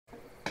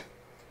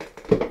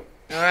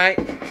Alright.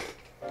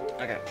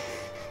 Okay.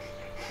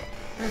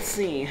 Let's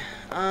see.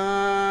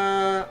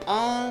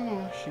 On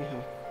or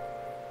Shiho?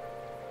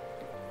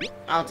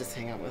 I'll just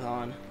hang out with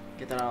On.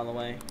 Get that out of the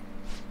way.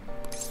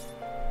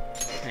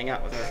 Hang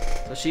out with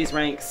her. So she's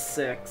rank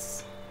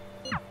 6.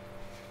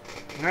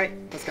 Alright,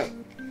 let's go.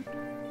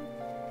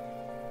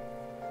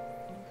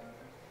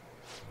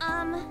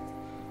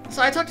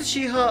 So I talked to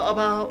Shiho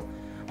about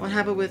what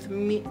happened with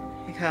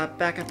Mika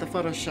back at the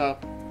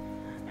Photoshop.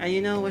 And you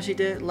know what she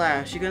did?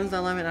 Laugh. She couldn't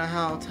stop laughing at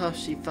how tough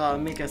she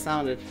thought Mika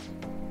sounded.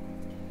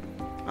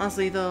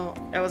 Honestly though,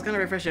 it was kinda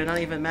refreshing, not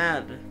even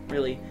mad,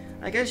 really.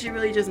 I guess she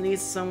really just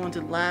needs someone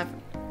to laugh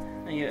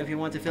if you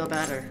want to feel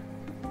better.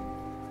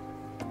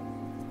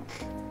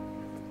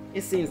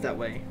 It seems that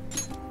way.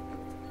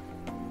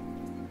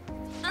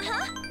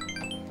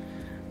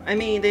 I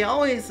mean, they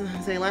always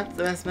say laugh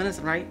the best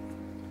medicine, right?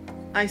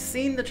 I've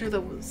seen the truth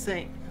of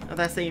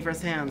that saying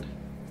firsthand.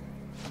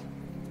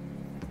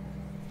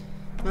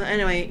 Well,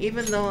 anyway,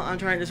 even though I'm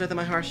trying to strengthen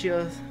my heart, she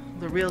was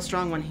the real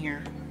strong one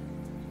here.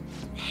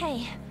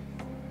 Hey.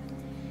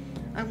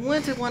 I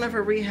went to one of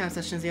her rehab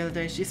sessions the other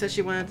day. She said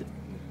she wanted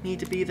me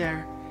to be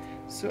there.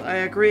 So I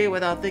agreed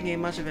without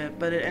thinking much of it,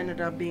 but it ended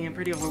up being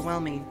pretty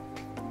overwhelming.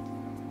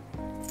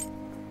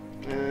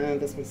 And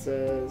this one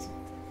says...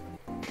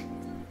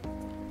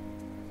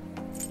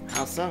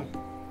 How so?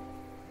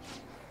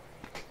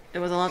 It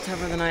was a lot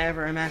tougher than I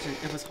ever imagined.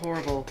 It was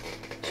horrible.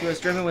 She was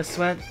dripping with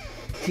sweat,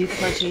 teeth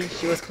clenching.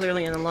 She was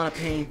clearly in a lot of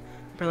pain.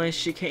 Apparently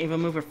she can't even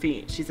move her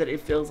feet. She said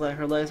it feels like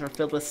her legs are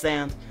filled with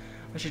sand.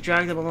 But she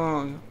dragged them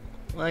along,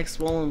 legs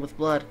swollen with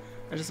blood.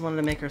 I just wanted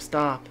to make her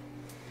stop.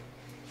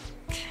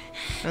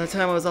 By the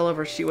time it was all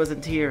over, she was in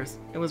tears.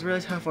 It was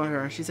really tough on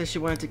her. She said she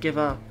wanted to give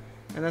up.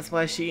 And that's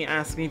why she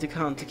asked me to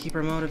come, to keep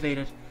her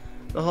motivated.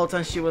 The whole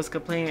time she was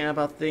complaining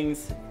about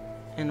things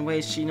in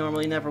ways she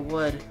normally never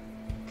would.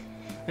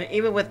 And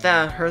even with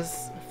that,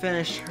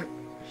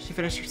 she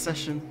finished her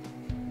session.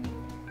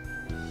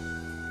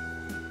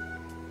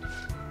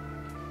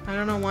 I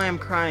don't know why I'm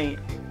crying.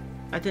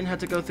 I didn't have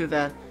to go through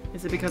that.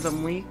 Is it because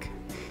I'm weak?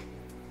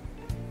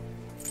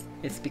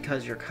 It's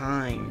because you're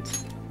kind.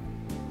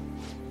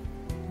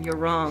 You're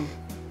wrong.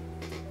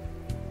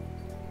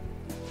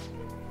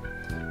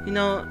 You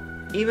know,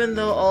 even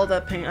though all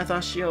that pain, I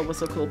thought Shio was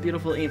so cool,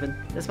 beautiful even.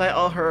 Despite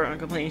all her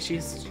complaining,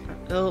 she's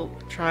still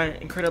trying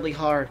incredibly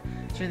hard.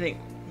 So I think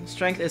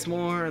strength is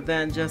more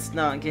than just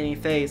not getting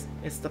phased.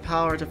 It's the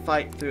power to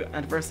fight through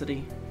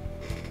adversity.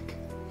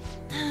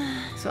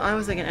 So I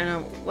was thinking, Anna,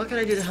 what can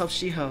I do to help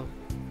Shiho?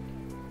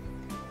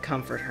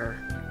 Comfort her.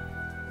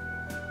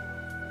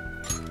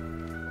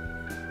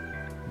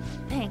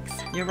 Thanks.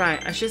 You're right.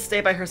 I should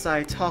stay by her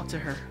side, talk to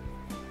her.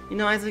 You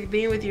know, Isaac,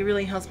 being with you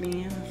really helps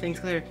me things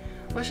clear.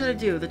 What should I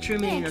do? The true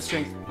meaning of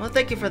strength. Well,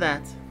 thank you for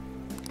that.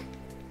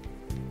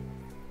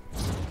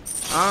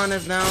 An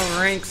is now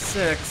rank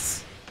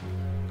 6.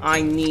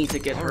 I need to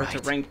get her to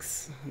rank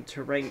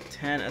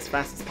 10 as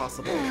fast as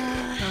possible.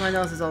 Now my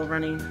nose is all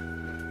running.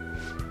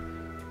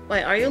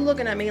 Wait, are you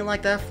looking at me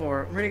like that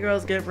for? Pretty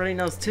girls get runny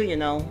nose too, you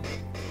know.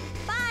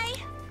 Bye.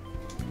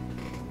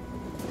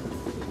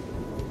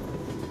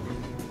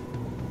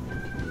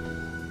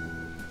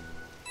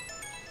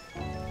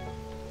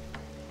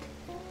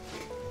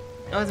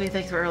 That was me,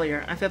 thanks for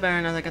earlier. I feel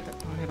better now that I got to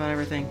talk about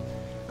everything.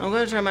 I'm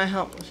going to try my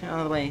help out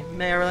of the way.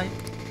 May I really?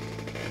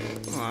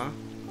 Aww.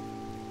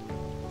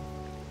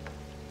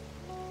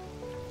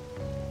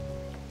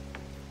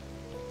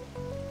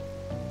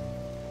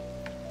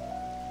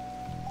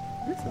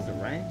 This isn't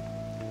right.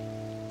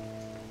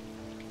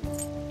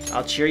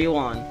 I'll cheer you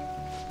on.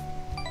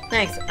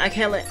 Thanks, I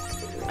can't let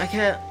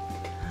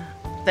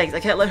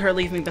her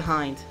leave me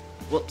behind.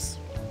 Whoops.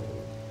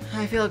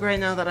 I feel great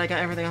now that I got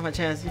everything off my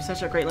chest. You're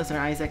such a great listener,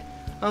 Isaac.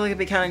 Oh, I could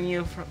be counting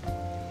you for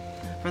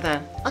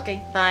that.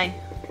 Okay, bye.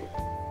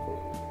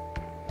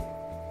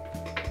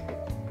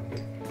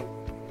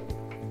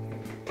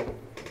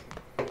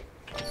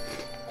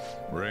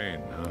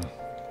 Rain, huh?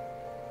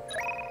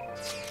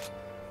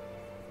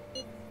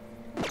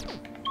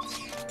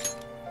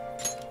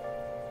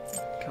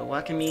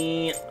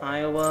 Kawakami,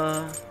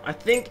 Iowa. I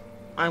think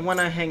I want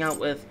to hang out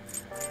with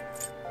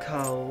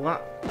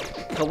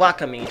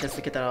Kawakami just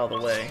to get that out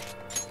of the way.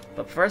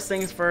 But first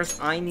things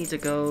first, I need to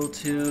go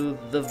to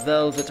the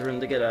Velvet Room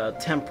to get a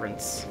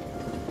Temperance.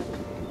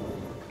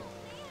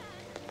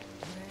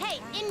 Hey,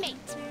 inmate.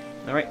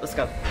 Alright, let's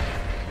go.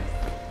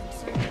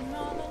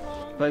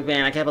 But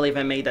man, I can't believe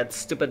I made that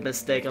stupid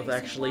mistake of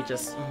actually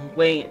just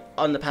wait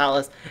on the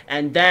palace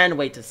and then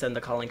wait to send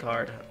the calling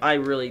card. I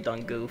really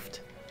done goofed.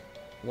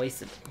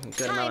 Wasted a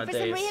good amount of days.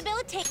 Time for some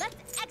rehabilitation.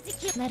 Let's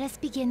execute. Let us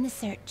begin the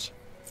search.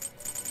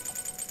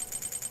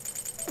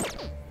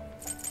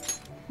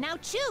 Now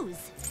choose.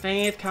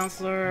 Faith,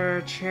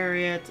 Counselor,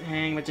 Chariot,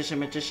 Hang,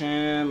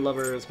 Magician,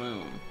 Lover's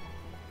Moon.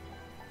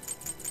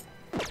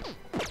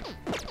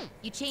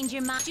 You change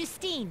your mind.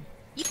 Justine.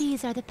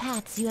 These are the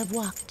paths you have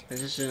walked.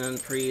 Magician,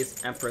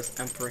 Priest, Empress,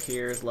 Emperor,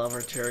 Hears,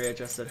 Lover, Chariot,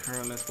 Justin,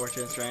 Hermit,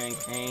 Misfortune,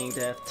 Strength, Hang,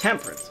 Death,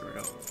 Temperance. Here we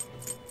go.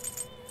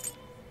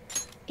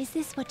 Is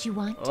this what you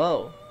want?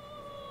 Oh.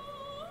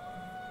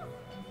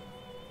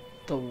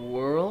 The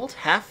world?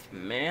 Half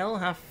male,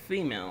 half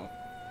female.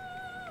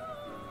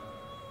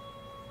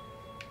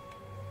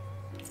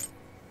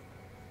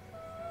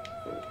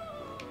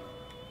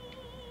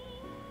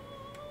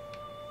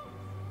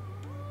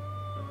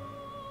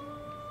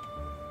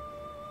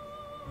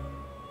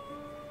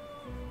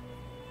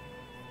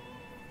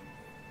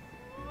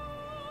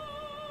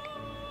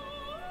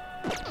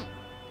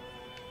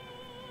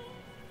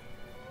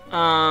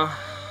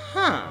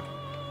 Huh.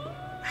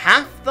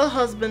 Half the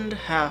husband,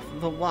 half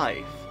the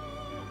wife.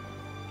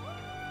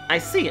 I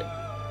see it.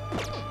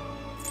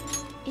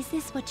 Is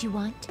this what you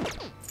want?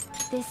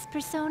 This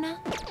persona?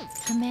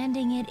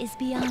 Commanding it is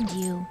beyond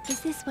you.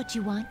 Is this what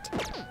you want?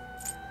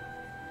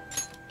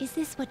 Is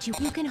this what you...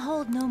 You can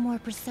hold no more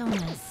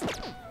personas.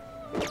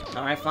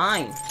 Alright,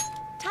 fine.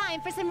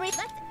 Time for some Let's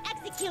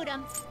execute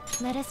them.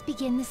 Let us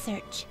begin the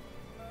search.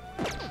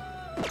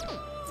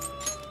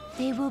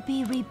 They will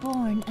be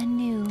reborn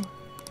anew.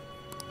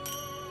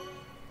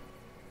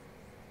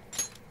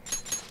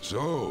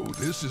 So,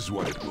 this is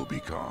what it will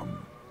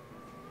become.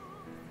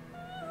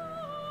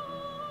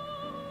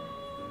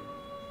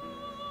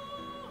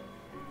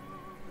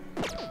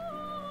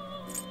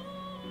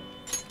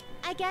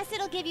 I guess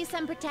it'll give you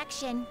some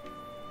protection.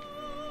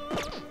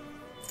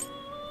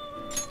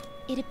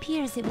 It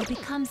appears it will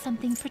become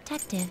something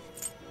protective.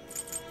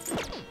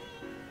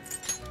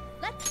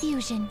 Let's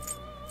fusion.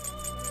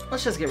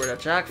 Let's just get rid of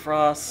Jack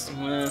Frost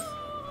with...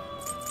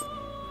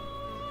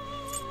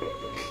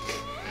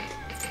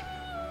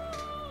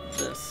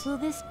 this. Will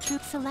this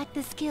troop select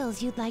the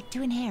skills you'd like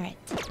to inherit?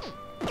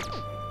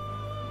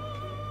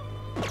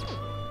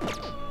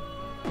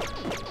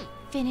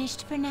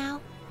 Finished for now?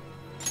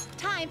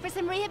 Time for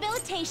some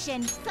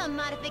rehabilitation. Some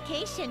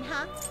modification,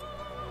 huh?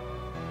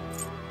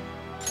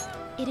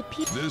 It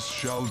appears... This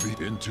shall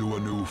be into a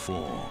new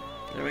form.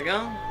 There we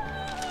go.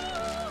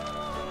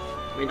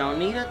 We don't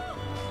need it,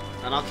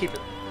 and I'll keep it.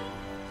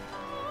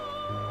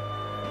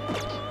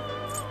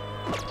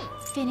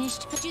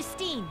 Finished for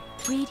Justine.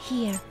 Read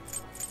here.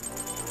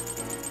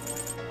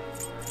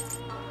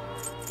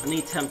 I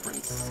need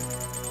temperance.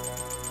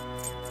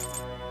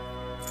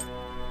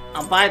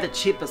 I'll buy the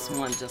cheapest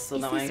one just so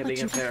that way I can be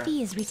fair. If a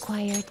fee is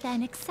required,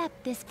 then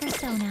accept this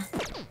persona.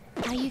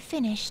 Are you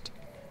finished?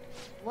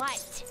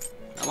 What?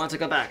 I want to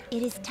go back.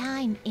 It is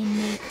time,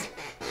 inmate.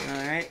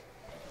 Alright.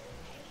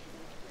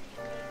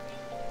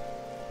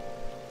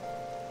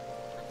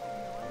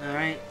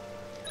 Alright.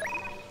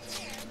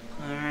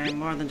 Alright,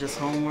 more than just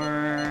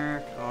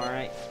homework.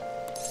 Alright.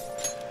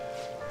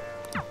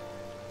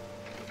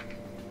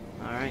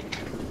 Alright.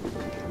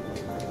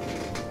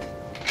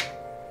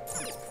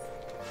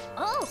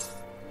 Oh!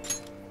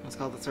 Let's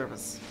call the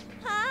service.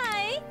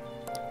 Hi!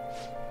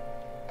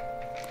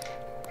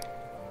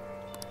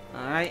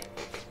 Alright.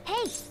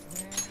 Hey!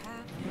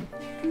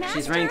 Master?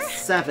 She's ranked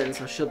 7,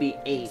 so she'll be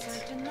 8.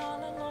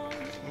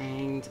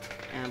 Hanged,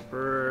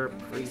 Emperor,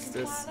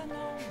 Priestess,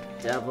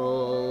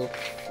 Devil,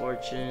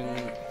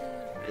 Fortune,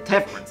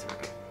 Temperance.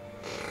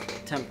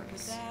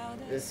 Temperance.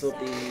 This will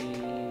be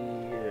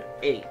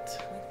 8.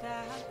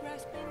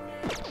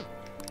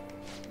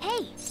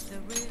 Hey!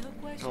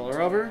 Call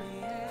her over.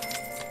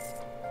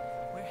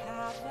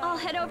 I'll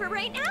head over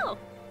right now!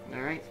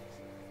 Alright.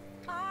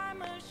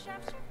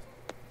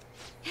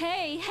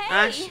 Hey, hey!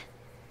 Ash.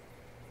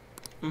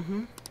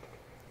 Mm-hmm.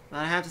 But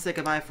I have to say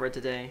goodbye for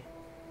today.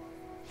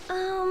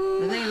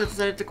 The thing is, I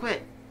decided to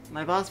quit.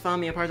 My boss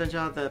found me a part-time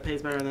job that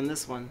pays better than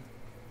this one.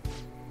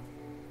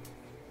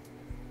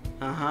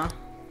 Uh-huh.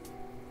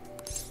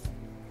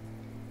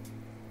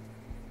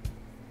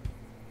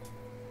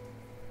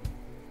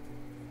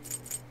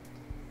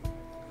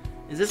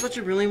 Is this what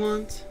you really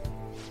want?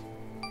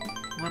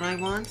 What I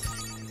want?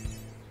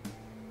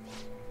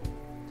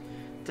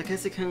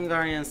 Takeshi-kun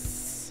Guardian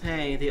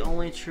say the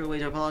only true way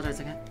to apologize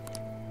again.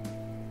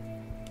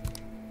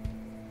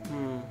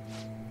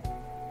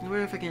 I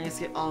wonder if I can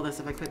escape all this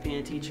if I quit being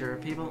a teacher.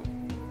 People...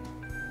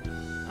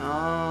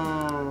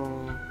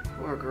 Oh,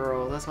 poor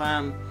girl. That's why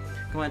I'm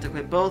going to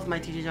quit both my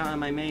teaching job and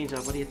my main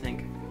job. What do you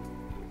think?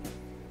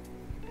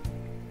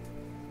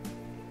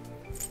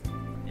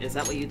 Is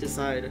that what you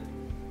decided?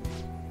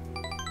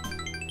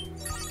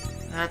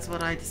 That's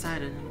what I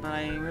decided, but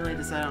I really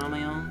decided on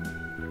my own.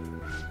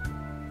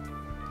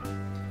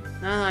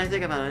 Now that I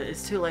think about it,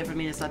 it's too late for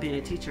me to stop being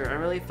a teacher. I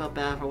really felt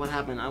bad for what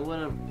happened. I would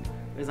have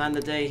resigned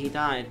the day he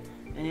died,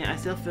 and yet I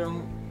still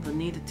feel the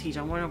need to teach.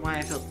 I wonder why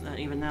I feel that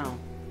even now.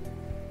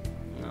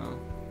 No.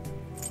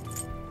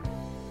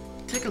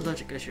 Take a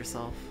look at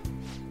yourself.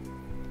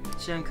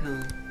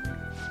 Shen-kun.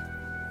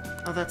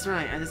 Oh, that's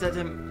right. I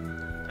decided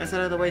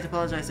the way to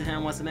apologize to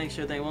him was to make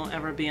sure there won't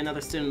ever be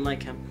another student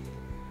like him.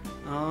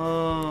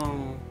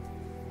 Oh.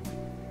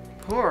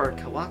 Poor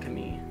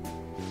Kawakami.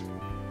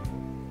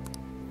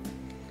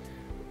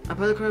 I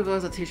put the critical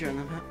as a teacher and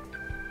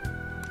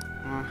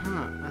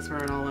that's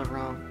where it all went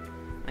wrong.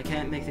 I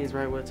can't make things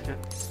right with it.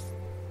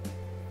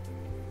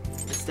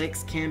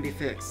 Mistakes can be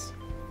fixed.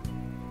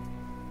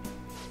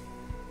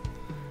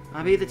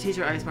 I'll be the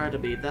teacher I aspire to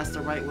be. That's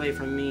the right way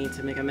for me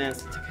to make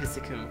amends to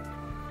Takeshi-kun.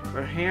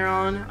 From here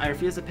on, I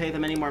refuse to pay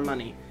them any more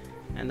money.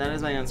 And that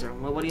is my answer.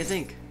 Well, what do you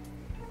think?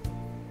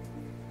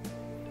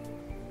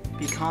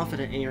 Be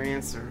confident in your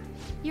answer.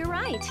 You're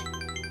right.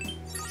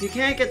 You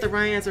can't get the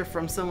right answer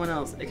from someone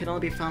else. It can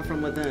only be found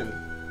from within.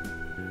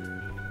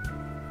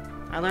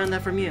 I learned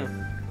that from you.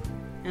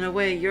 In a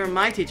way, you're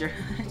my teacher.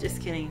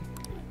 Just kidding.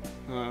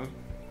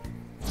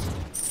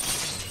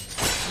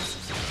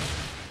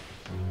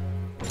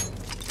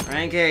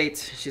 Rank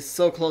 8. She's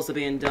so close to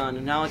being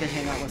done. Now I can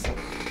hang out with her.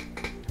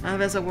 I've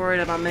been so worried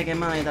about making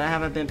money that I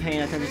haven't been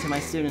paying attention to my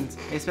students,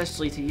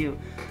 especially to you.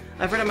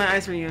 I've read my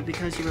eyes for you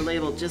because you were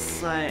labeled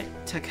just like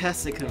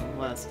Takeshi-kun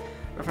was.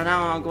 But for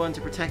now, I'm going to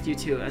protect you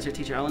too, as your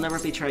teacher. I will never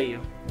betray you.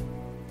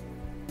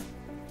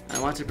 I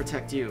want to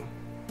protect you.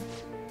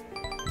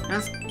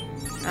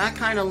 That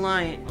kind of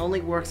line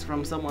only works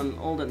from someone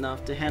old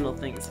enough to handle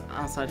things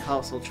outside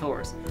household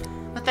chores.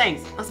 But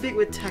thanks, I'll speak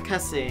with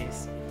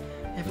Takeshi's.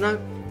 If not,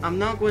 I'm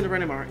not going to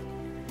run anymore.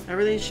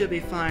 Everything should be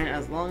fine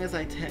as long as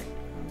I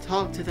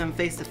talk to them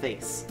face to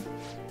face.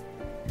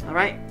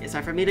 Alright, it's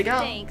time for me to go.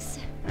 Thanks.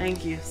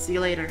 Thank you. See you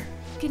later.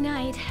 Good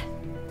night.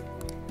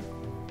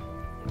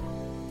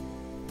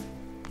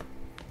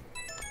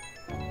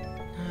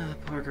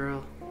 Poor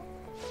girl.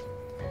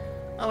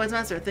 Oh, it's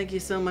Master. Thank you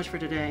so much for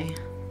today.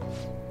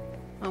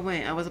 Oh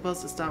wait, I was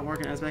supposed to stop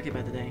working as Becky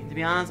by today. To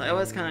be honest, I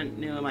always kind of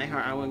knew in my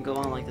heart I wouldn't go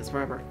on like this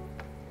forever.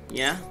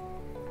 Yeah?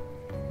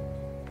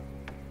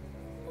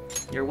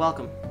 You're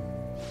welcome.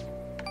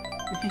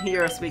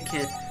 You're a sweet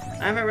kid.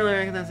 I haven't really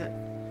recognized it.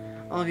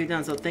 All of you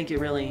done, so thank you,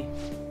 really.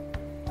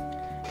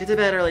 Get to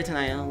bed early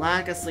tonight.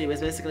 Lack of sleep is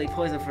basically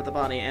poison for the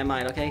body and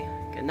mind, okay?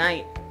 Good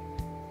night.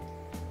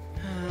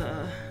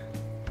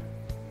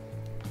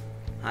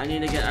 I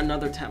need to get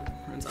another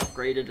temperance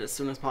upgraded as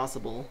soon as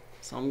possible,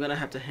 so I'm gonna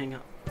have to hang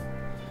up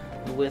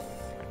with...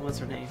 what's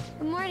her name?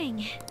 Good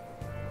morning.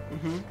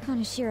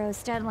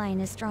 Konoshiro's deadline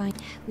is drawing.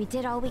 We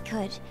did all we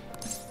could.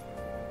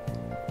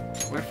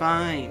 We're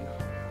fine.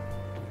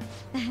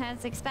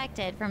 As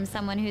expected from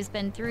someone who's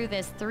been through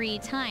this 3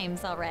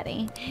 times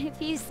already. If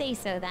you say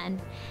so,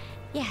 then.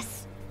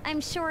 Yes,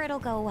 I'm sure it'll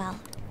go well.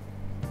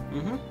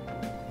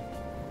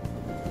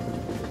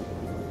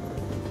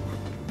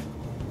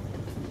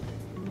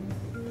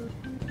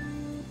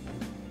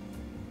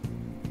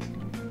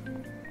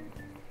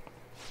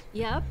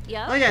 Yep.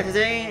 Oh yeah,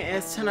 today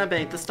is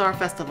Tanabe, the Star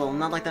Festival.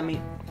 Not like that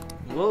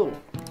Whoa.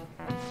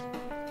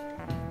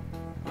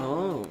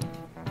 Oh.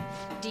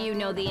 Do you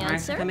know the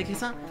answer?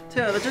 Kamiki-san?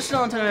 Two, the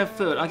traditional Tanabe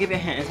food. I'll give you a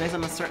hint. It's based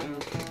on a certain...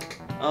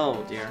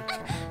 Oh, dear.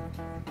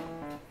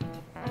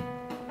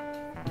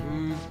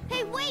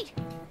 Hey, wait!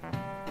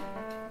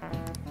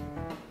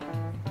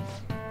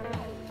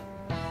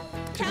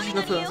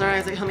 Traditional food. Sorry,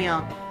 Isaac, help me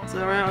out.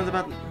 So around was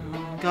about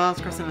gods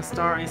crossing a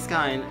starry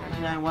sky,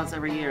 and once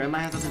every year. It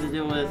might have something to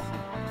do with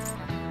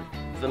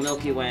the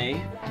Milky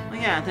Way. Oh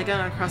yeah, they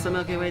gotta cross the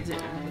Milky Way to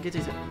get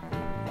to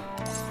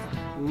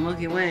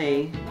Milky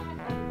Way.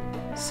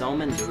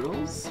 Somen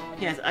noodles?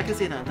 Yes, I can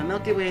see that. The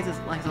Milky Way is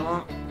like a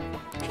long.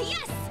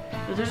 Yes!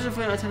 The traditional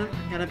food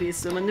gotta be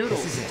suman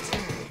noodles. This is it.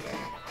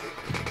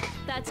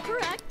 That's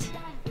correct.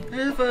 The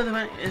traditional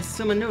food is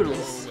suman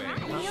noodles.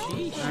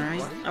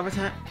 Alright,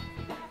 overtime.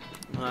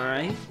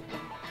 Alright.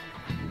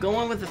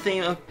 Going with the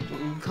theme of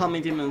Call Me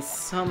Demons,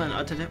 summon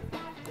a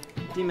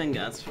demon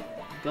gods.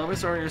 Go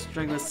restore your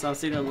strength with some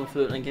seasonal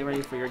food and get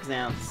ready for your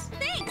exams.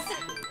 Thanks!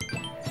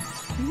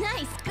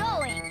 Nice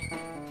going!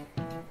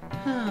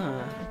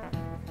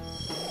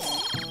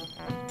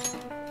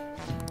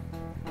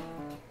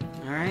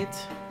 Alright.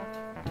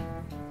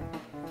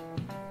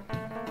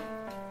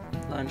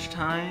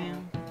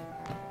 Lunchtime.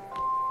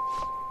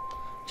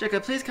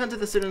 Jacob, please come to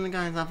the student and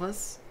guidance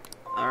office.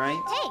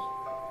 Alright. Hey!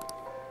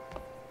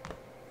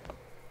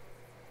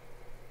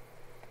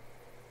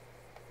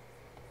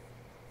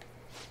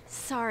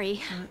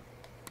 Sorry.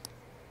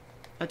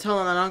 I told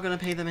them I'm not going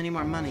to pay them any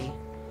more money.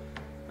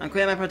 I'm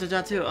quitting my part-time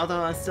job too,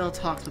 although I still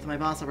talks with my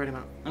boss already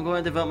about. I'm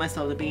going to devote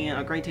myself to being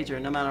a great teacher,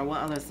 no matter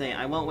what others say.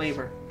 I won't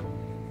waver.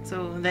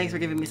 So, thanks for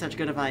giving me such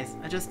good advice.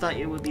 I just thought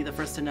you would be the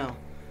first to know.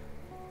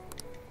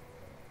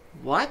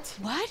 What?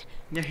 What?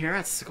 You're here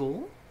at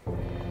school?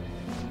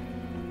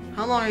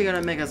 How long are you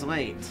gonna make us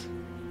wait?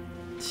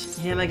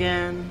 Him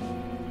again?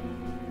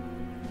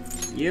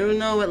 You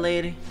know it,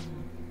 lady.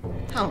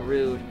 How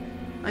rude.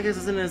 I guess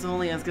his student is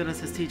only as good as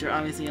his teacher,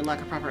 obviously in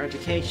lack of proper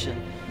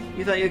education.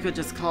 You thought you could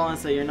just call and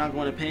say you're not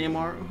going to pay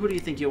anymore? Who do you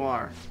think you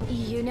are?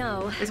 You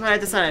know... It's what I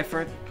decided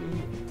for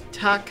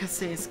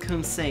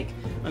Takeshi's sake.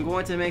 I'm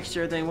going to make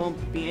sure there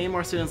won't be any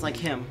more students like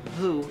him.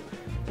 Who?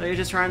 So you're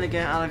just trying to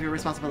get out of your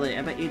responsibility.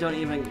 I bet you don't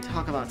even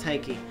talk about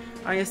Taiki.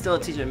 Are you still a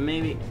teacher?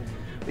 Maybe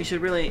we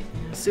should really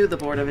sue the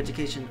Board of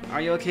Education.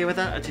 Are you okay with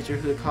that? A teacher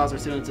who caused her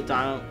students to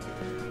die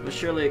would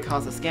surely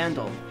cause a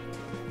scandal.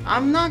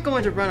 I'm not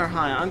going to run or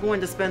hide. I'm going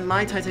to spend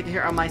my time taking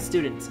care of my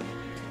students.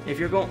 If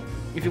you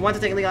want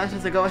to take legal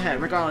actions, then go ahead.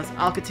 Regardless,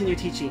 I'll continue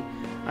teaching.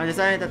 I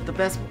decided that the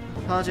best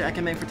apology I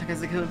can make for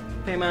Takeshi-kun,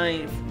 paying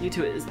money you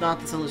two is not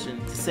the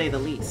solution, to say the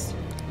least.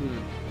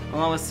 I'm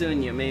always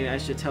suing you. Maybe I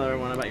should tell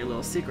everyone about your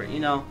little secret. You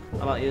know,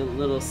 about your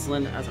little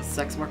stint as a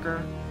sex worker.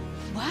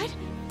 What?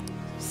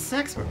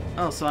 Sex worker?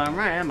 Oh, so I'm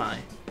right, am I?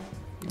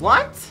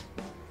 What?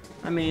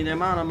 I mean, the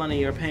amount of money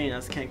you're paying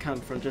us can't come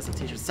from just a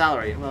teacher's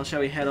salary. Well, shall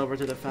we head over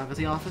to the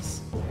faculty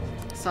office?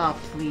 Stop,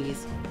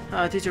 please.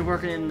 A teacher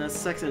working in the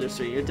sex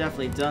industry. You're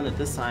definitely done it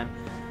this time.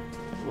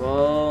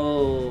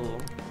 Whoa.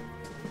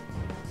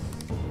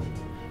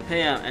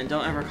 Hey, and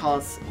don't ever call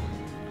us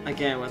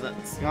again with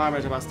us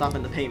garbage about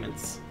stopping the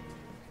payments.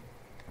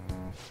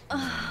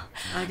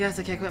 I guess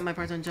I can't quit my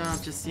part-time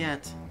job just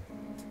yet.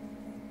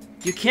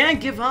 You can't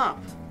give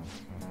up!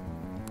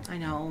 I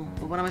know,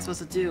 but what am I supposed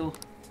to do?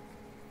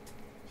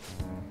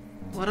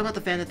 What about the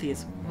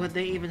vanities? Would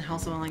they even help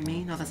someone like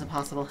me? No, that's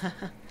impossible.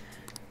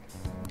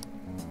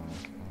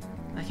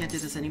 I can't do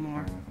this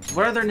anymore.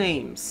 What are their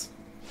names?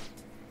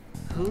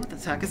 Who? The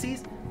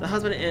Takasis? The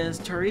husband is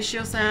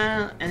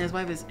Torishio-san, and his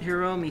wife is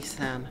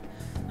Hiromi-san.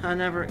 I'll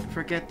never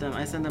forget them.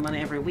 I send them money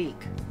every week.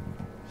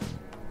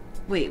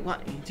 Wait,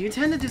 what? Do you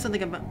intend to do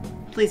something about...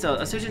 Please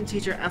don't. A surgeon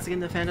teacher asking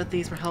the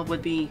vanities for help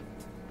would be...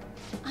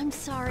 I'm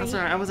sorry. I'm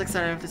sorry, I was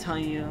excited to tell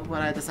you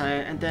what I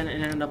decided, and then it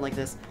ended up like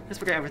this. Just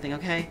forget everything,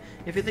 okay?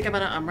 If you think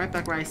about it, I'm right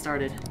back where I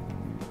started.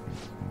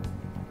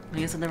 I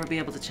guess I'll never be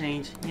able to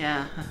change.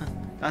 Yeah.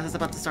 Class is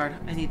about to start.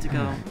 I need to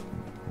go.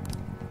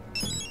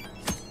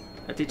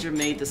 A teacher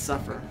made to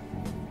suffer.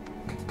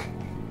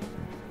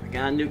 I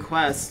got a new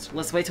quest.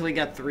 Let's wait till we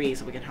get 3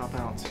 so we can help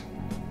out.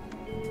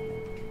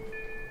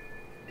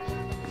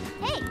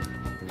 Hey!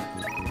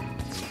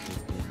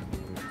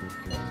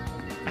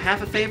 I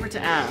have a favor to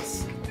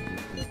ask.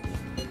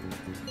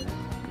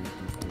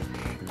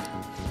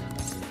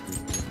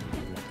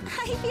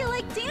 I feel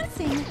like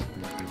dancing.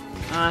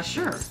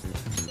 Sure.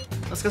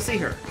 Let's go see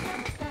her.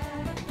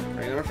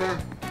 Bring it over for her.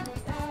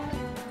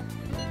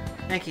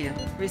 Thank you.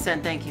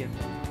 Reset, thank you.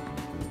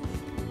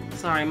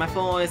 Sorry, my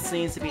phone always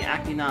seems to be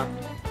acting up.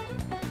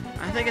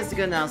 I think it's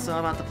good now, so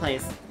about the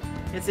place.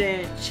 It's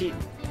a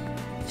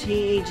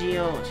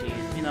Chi-G-O,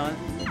 you know?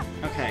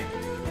 Okay.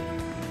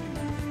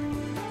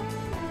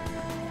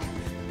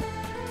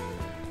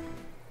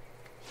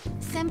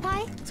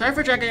 Senpai? Sorry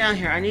for dragging you out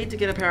here. I need to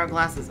get a pair of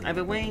glasses. I've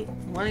been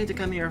wanting to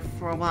come here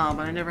for a while,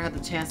 but I never had the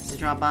chance to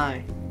drop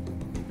by.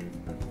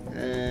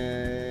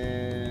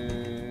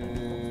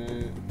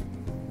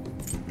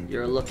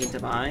 You're looking to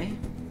buy?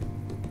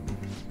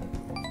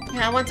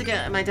 Yeah, I want to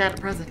get my dad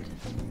a present.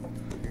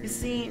 You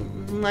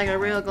seem like a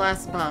real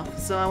glass buff,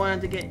 so I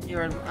wanted to get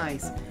your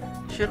advice.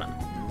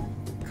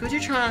 Could you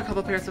try on a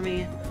couple pairs for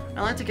me?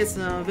 I'd like to get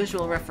some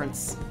visual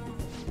reference.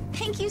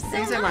 Thank you so much.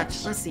 Thanks so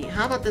much. Let's see.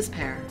 How about this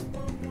pair?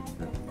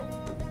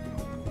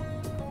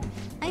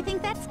 I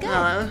think that's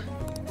good.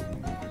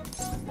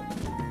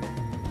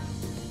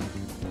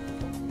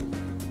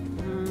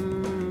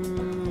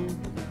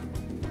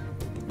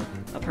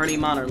 A pretty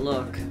modern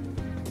look.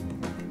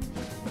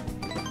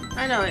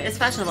 I know, it's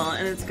fashionable,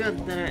 and it's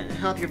good that it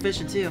helps your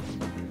vision too.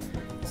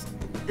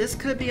 This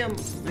could be a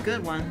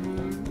good one.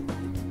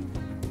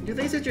 Do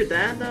they suit your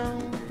dad though?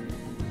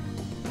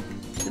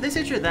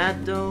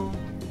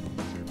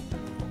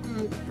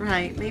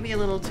 Right, maybe a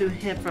little too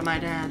hip for my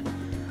dad.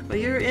 But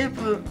your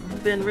input has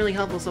been really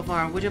helpful so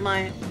far. Would you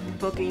mind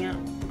poking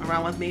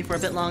around with me for a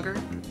bit longer?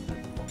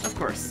 Of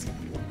course.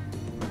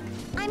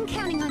 I'm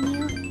counting on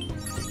you.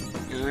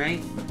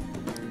 Alright.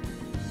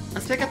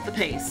 Let's pick up the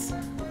pace.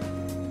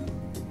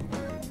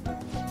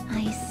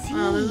 I see.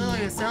 Well, there's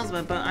like a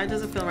salesman, but it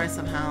doesn't feel right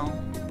somehow.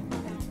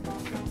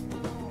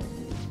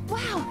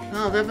 Wow.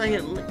 Oh, definitely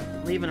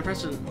leave an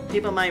impression.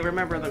 People might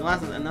remember the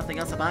glasses and nothing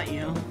else about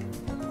you.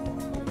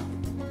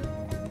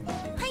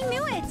 I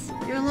knew it.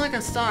 You look like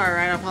a star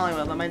right off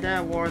Hollywood, but my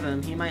dad wore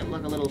them. He might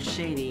look a little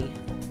shady.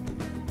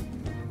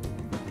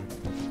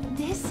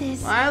 This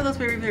is... Why are those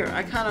papers here?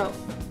 I kind of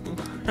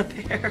want a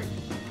pair.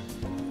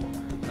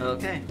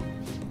 Okay.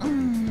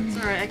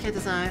 Sorry, I can't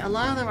decide. A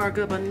lot of them are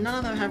good, but none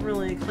of them have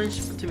really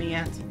clinched to me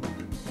yet.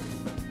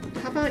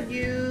 How about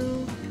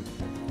you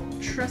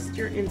trust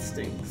your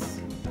instincts?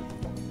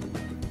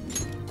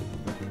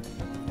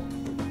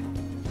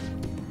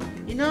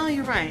 You know,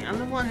 you're right. I'm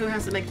the one who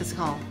has to make this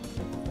call.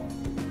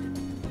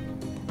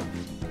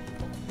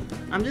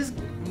 I'm just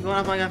going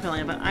off my gut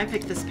feeling, but I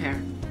picked this pair.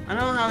 I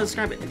don't know how to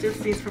describe it. It just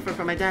seems perfect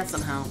for my dad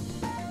somehow.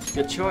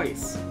 Good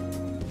choice.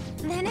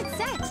 Then it's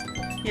set.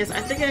 Yes,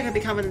 I think I could be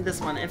confident in this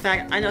one. In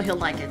fact, I know he'll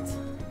like it.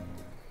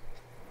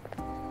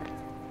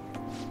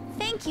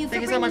 Thank you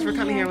Thank you so much for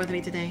coming here with me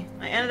today.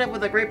 I ended up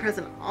with a great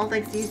present, all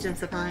thanks to you,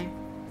 Senpai.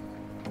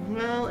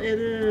 Well, it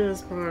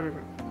is part of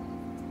it.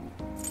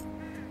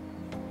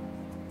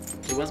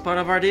 It was part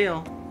of our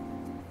deal.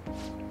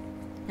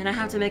 And I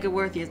have to make it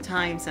worth your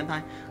time,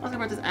 Senpai. I was gonna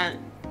practice at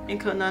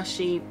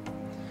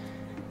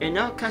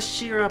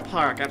Inokashira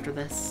Park after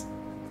this.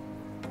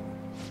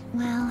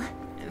 Well...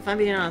 If I'm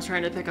being honest,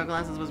 trying to pick up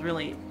glasses was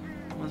really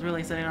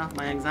setting off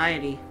my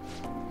anxiety.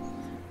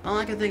 All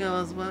I could think of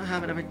was what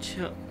happened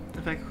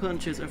if I couldn't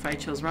choose or if I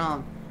chose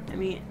wrong. I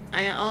mean,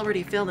 I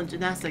already failed in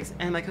gymnastics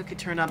and my cookie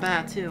turned out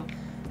bad too.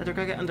 After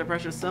I get under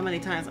pressure so many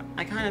times,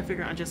 I kind of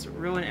figure I'd just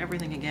ruin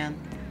everything again.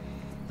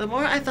 The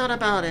more I thought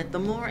about it, the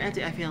more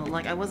empty I feel,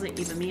 like I wasn't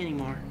even me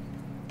anymore.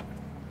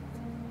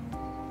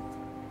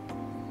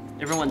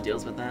 Everyone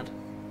deals with that.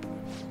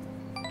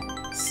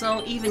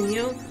 So even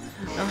you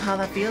know how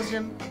that feels,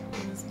 Gem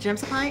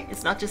Senpai?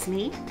 It's not just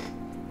me?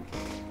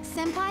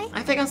 Senpai?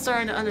 I think I'm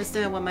starting to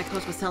understand what my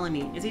coach was telling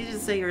me. It's easy to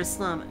say you're a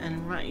slum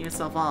and write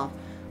yourself off,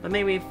 but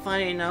maybe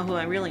finding out who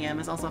I really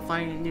am is also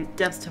finding new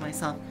depths to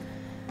myself.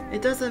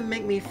 It doesn't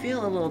make me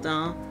feel a little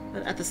down,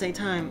 but at the same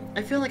time,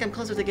 I feel like I'm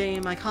closer to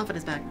getting my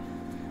confidence back.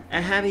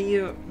 And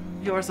having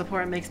your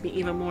support makes me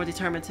even more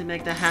determined to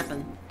make that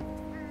happen.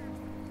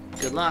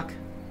 Good luck.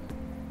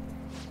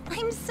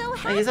 I'm so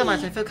happy. Thank you so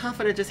much. I feel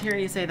confident just hearing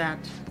you say that.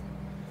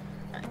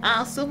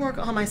 I'll still work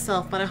on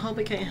myself, but I hope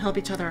we can help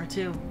each other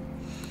too.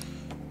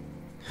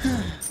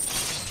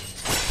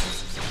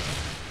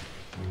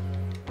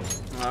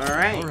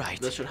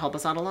 Alright. This should help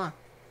us out a lot.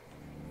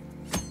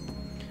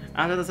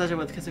 After the session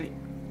with Kasumi,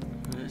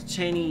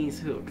 Chinese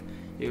hook.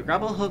 Your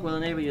grapple hook will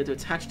enable you to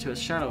attach to a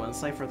shadow and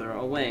slide further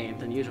away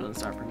than usual and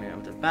start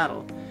preparing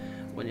battle.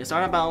 When you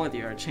start a battle with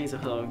your chainsaw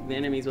hook, the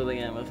enemies will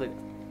begin with a...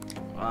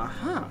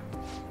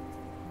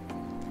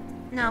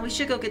 Now we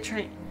should go get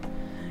trained.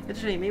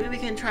 Maybe we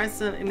can try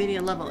some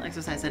immediate level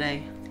exercise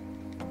today.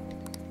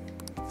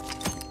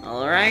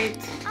 Alright.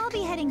 I'll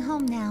be heading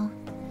home now.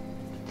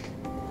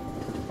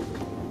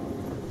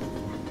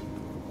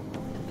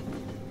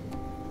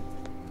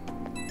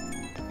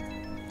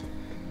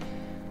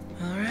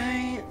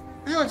 Alright.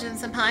 Hello, Jin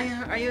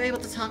Senpai. Are you able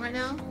to talk right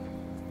now?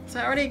 So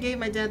I already gave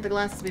my dad the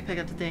glasses we picked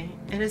up today,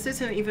 and it suits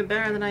him even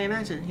better than I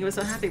imagined. He was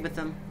so happy with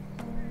them.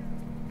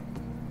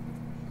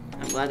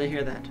 I'm glad to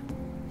hear that.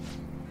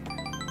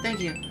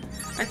 Thank you.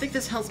 I think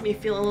this helps me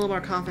feel a little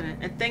more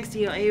confident, and thanks to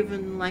you, I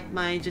even like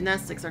my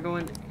gymnastics are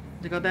going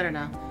to go better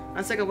now.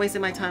 I'm sick of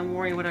wasting my time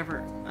worrying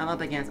whatever I'm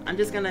up against. I'm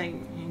just gonna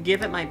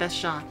give it my best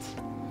shot.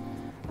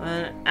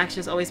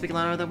 Actions always speak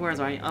louder than words,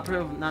 right? I'll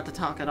prove not to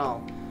talk at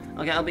all.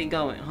 Okay, I'll be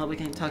going. Hope we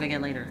can talk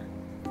again later.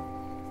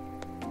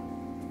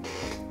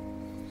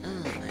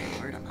 Oh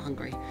my word, I'm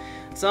hungry.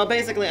 So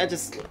basically, I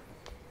just...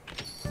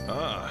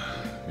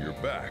 You're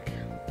back.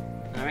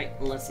 Alright,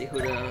 let's see who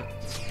to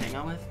hang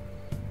out with.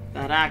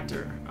 That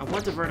actor. I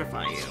want to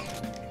verify you.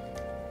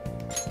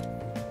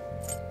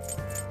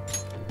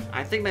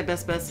 I think my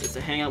best bet is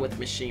to hang out with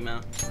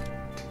Mishima.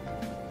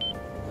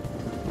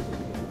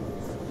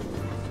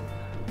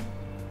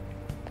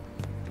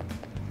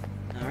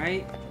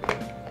 Alright.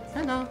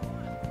 Hello.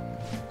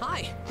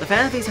 Hi. The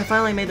Fantasies have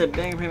finally made their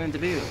bang premium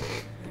debut.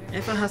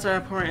 Info has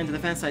started pouring into the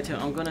fan site too.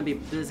 I'm gonna be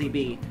busy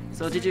bee.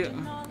 So did you...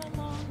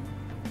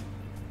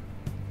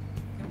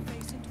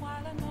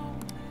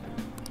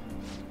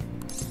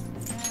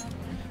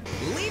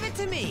 Leave it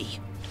to me.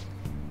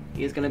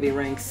 He's gonna be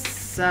rank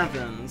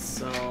 7,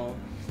 so...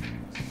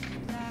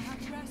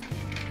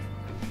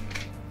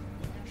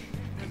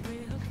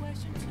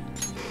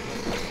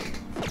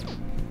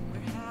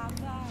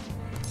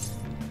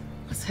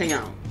 Let's hang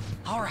out.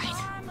 All right.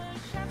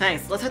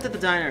 Thanks, let's head to the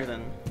diner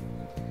then.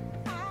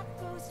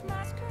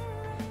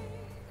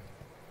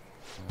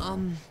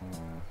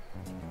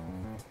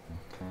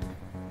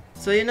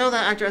 So you know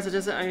that actor I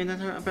suggested,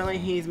 apparently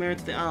he's married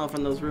to the owl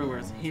from those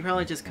rumors. He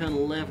probably just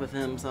couldn't live with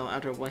himself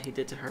after what he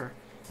did to her.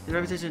 His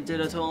reputation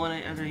did a toll on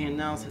it after he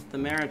announced the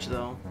marriage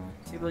though.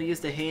 People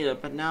used to hate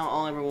it, but now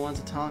all everyone wants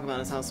to talk about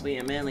is how sweet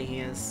and manly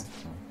he is.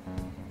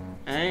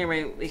 At any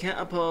rate, we can't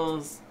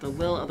oppose the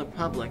will of the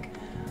public.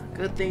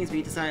 Good things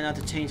we decided not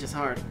to change his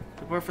heart.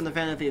 Support from the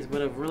Fantasies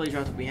would have really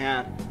dropped what we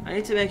had. I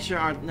need to make sure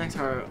our next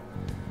heart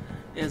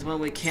is one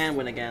we can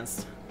win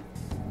against.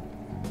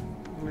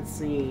 Let's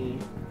see...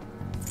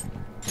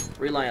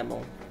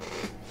 Reliable.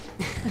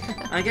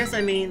 I guess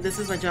I mean, this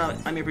is my job.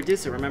 I'm your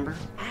producer, remember?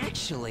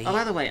 Actually... Oh,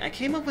 by the way, I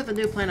came up with a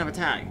new plan of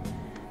attack.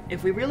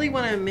 If we really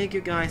want to make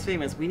you guys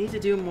famous, we need to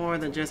do more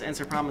than just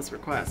answer promised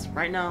requests.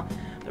 Right now,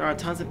 there are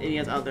tons of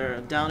idiots out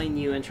there doubting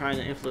you and trying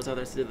to influence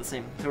others to do the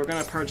same. So we're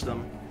gonna purge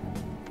them.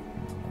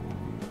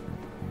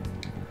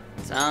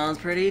 Sounds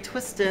pretty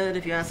twisted,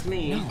 if you ask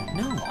me.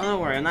 No. Oh, don't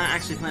worry, I'm not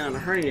actually planning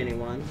on hurting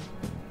anyone.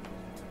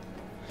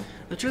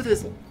 The truth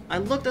is, I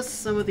looked at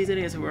some of these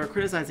idiots who were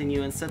criticizing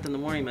you and sent them the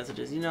warning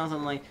messages. You know,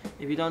 something like,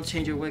 if you don't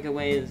change your wicked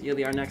ways, you'll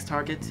be our next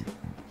target.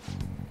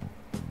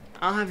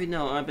 I'll have you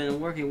know, I've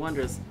been working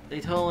wonders. They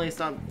totally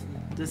stopped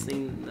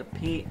dissing the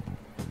Pete.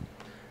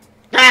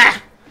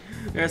 Ah!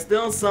 There's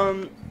still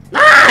some...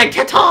 Ah! I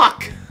can't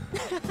talk!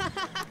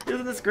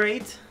 Isn't this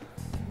great?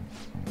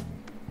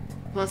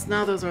 Plus,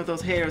 now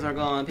those haters are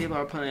gone. People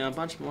are putting a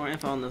bunch more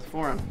info on this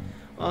forum.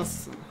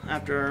 Plus,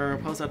 after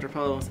post,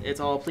 it's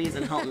all please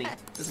and help me.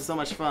 This is so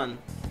much fun.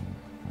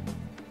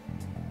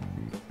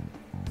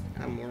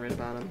 I'm worried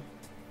about him.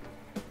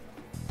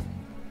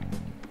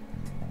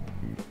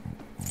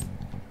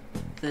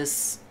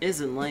 This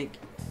isn't like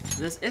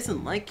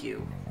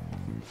you.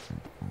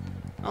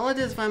 All I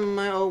did is find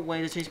my old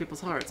way to change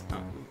people's hearts.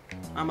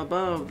 I'm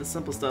above the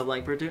simple stuff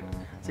like producing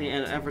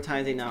and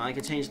advertising now. I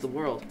can change the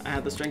world. I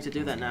have the strength to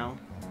do that now.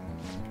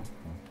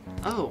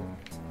 Oh.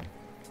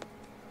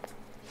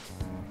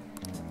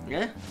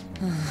 Yeah?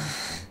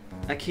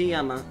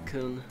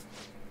 Akiyama-kun.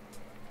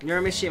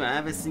 You're Mishima. I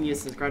haven't seen you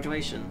since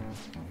graduation.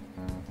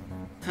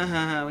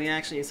 Haha, we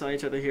actually saw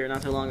each other here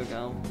not too long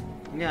ago.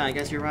 Yeah, I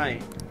guess you're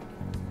right.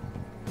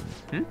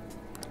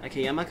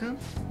 Akiyama-kun?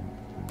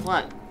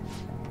 What?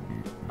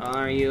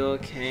 Are you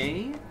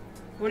okay?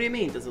 What do you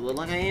mean? Does it look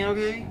like I ain't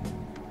okay?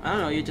 I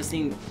don't know, you just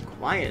seem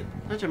quiet.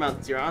 Shut your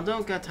mouth, Zero. I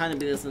don't got time to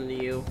be listening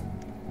to you.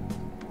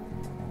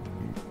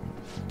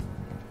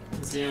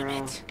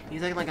 Zero.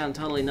 He's acting like I'm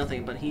totally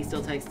nothing, but he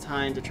still takes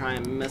time to try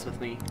and mess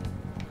with me.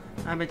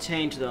 I've been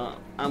changed though.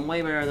 I'm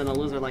way better than a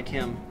loser like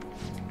him.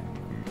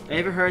 I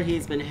ever heard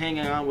he's been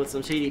hanging out with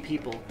some shady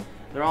people.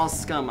 They're all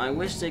scum. I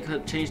wish they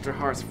could change their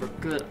hearts for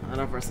good out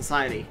of our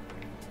society.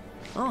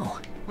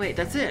 Oh. Wait,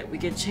 that's it. We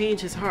can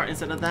change his heart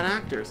instead of that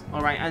actor's.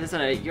 Alright, I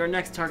decided your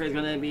next target is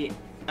gonna be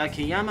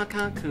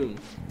Akiyama-kun.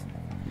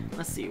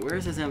 Let's see,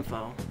 where's his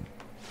info?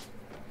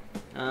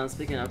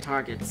 Speaking of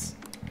targets.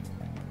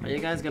 Are you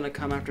guys gonna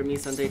come after me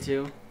Sunday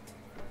too?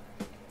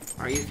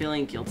 Are you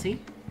feeling guilty?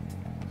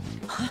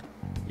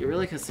 You're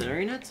really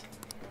considering it?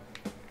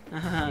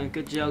 Haha,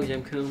 good joke,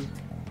 Gem-kun.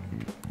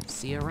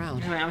 See you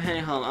around. Anyway, I'm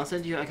heading home. I'll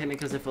send you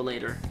Akimiko's info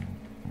later.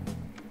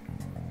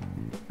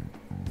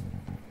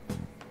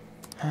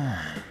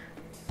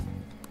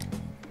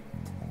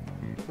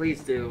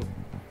 Please do.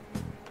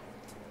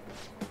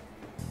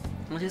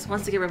 Well, just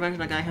wants to get revenge on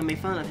the guy who made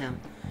fun of him.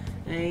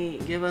 Hey,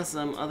 give us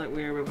some other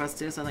weird requests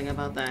too, something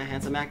about that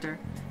handsome actor.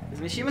 Is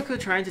Mishima-kun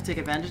trying to take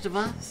advantage of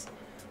us?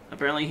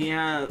 Apparently he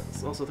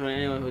has also thrown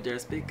anyone who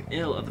dares speak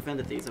ill of the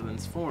fantasies of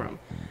his forum.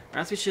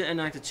 Perhaps we should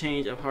enact a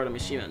change of heart of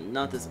Mishima,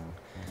 not this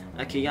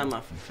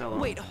Akiyama fellow.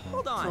 Wait,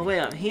 hold on. Oh wait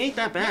up, he ain't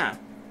that bad.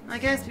 I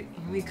guess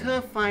we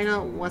could find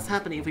out what's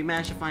happening if we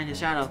manage to find his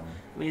shadow.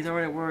 I mean, he's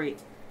already worried.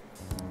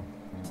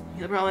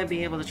 He'll probably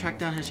be able to track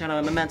down his shadow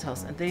in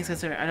mementos, and things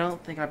considered, I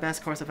don't think our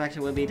best course of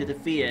action would be to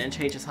defeat it and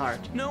change his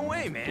heart. No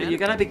way, man. You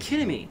gotta be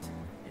kidding me.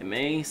 It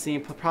may seem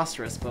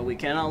preposterous, but we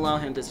cannot allow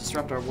him to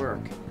disrupt our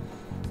work.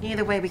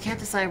 Either way, we can't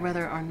decide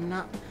whether or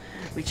not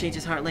we change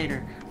his heart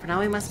later. For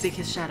now, we must speak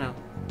his shadow.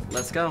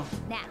 Let's go.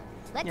 Now,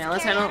 let's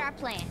let's carry head out on. our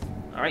plan.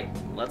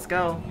 Alright, let's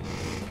go.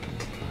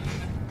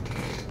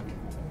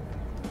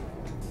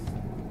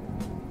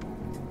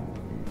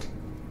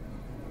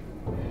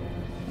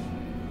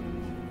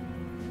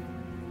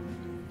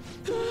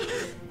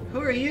 Who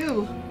are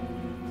you?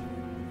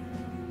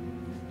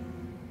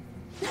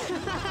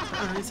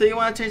 So you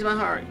want to change my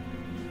heart?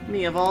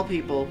 Me, of all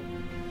people.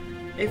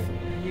 If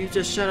you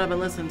just shut up and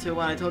listen to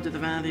what I told you, the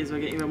fantasies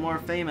would get even more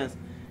famous.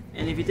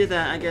 And if you did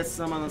that, I guess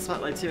I'm on the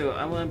spotlight too.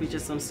 I wouldn't be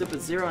just some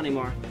stupid Zero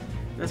anymore.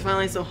 There's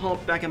finally some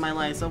hope back in my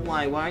life, so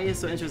why? Why are you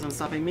so interested in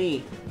stopping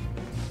me?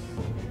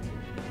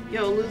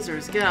 Yo,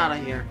 losers, get out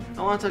of here.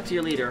 I want to talk to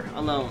your leader,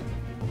 alone.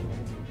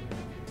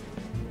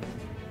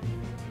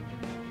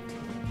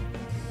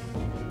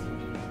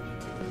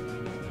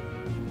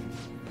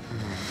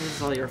 This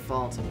is all your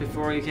fault.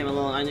 Before you came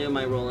along, I knew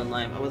my role in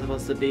life. I was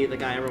supposed to be the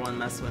guy everyone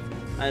messed with.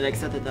 I had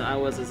accepted that I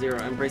was a Zero,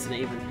 embracing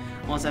it even.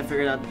 Once I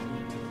figured out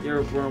you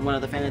were one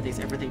of the fantasies,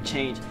 everything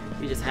changed.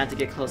 You just had to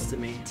get close to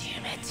me.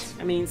 Damn it.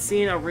 I mean,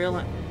 seeing a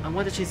real... I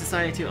want to change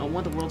society too. I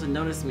want the world to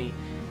notice me.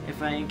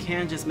 If I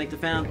can just make the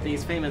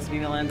fantasies famous,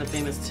 maybe I'll end up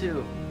famous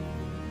too.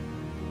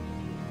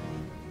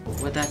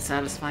 Would that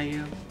satisfy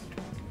you?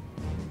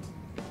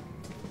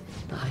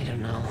 I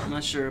don't know. I'm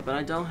not sure, but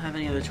I don't have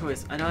any other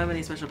choice. I don't have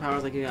any special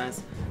powers like you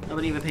guys.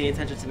 Nobody even paid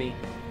attention to me.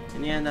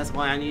 In the end, that's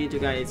why I needed you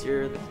guys.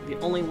 You're the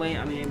only way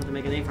I'm able to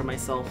make a name for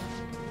myself.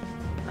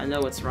 I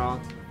know it's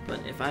wrong, but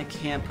if I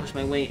can't push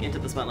my way into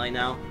the spotlight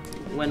now,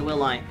 when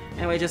will I?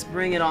 Anyway, just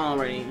bring it on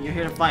already. You're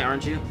here to fight,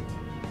 aren't you?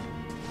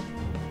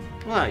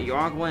 What, you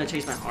aren't going to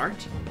change my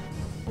heart?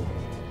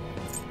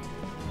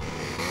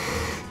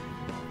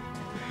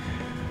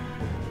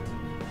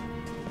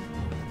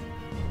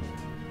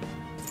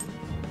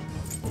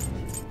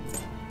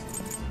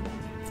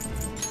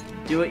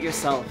 Do it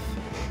yourself.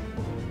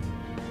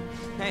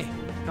 Hey.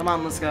 Come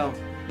on, let's go.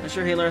 I'm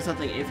sure he learned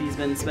something if he's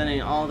been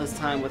spending all this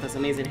time with us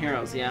amazing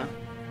heroes, yeah?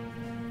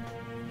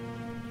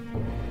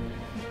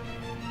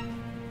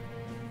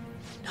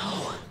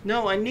 No.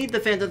 No, I need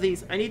the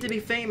fantasies. I need to be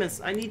famous.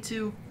 I need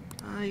to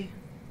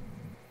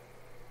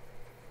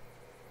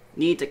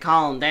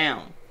calm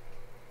down.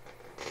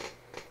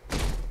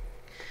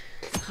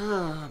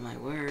 Oh, my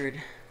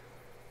word.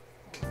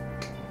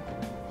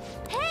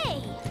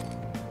 Hey!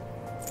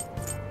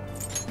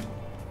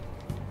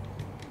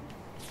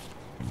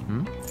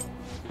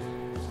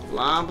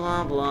 Blah,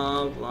 blah,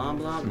 blah, blah,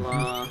 blah,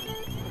 blah.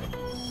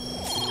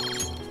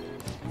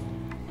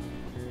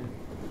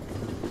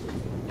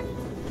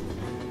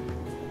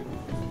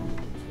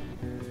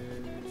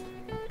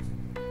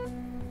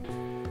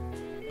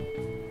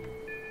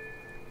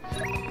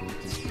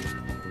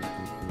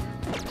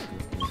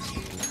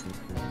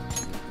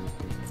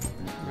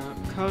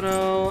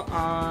 Kodo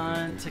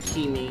on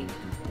Takimi.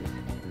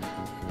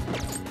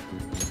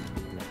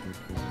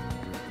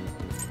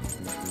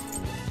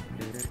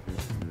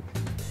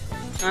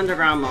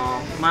 Underground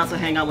Mall. Might as well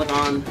hang out with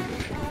On.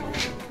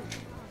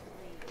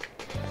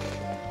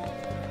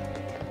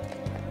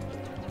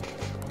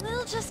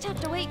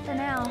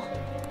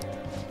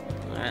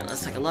 now. Alright,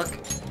 let's take a look.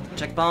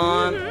 Check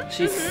bond.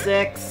 She's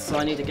 6, so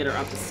I need to get her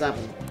up to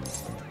 7.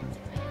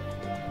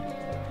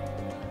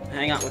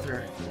 Hang out with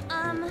her.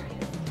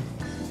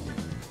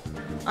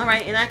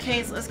 Alright, in that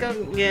case, let's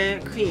go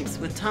get crepes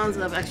with tons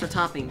of extra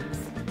toppings.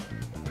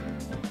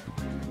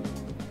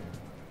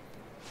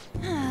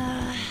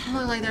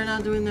 Look like they're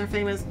not doing their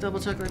famous double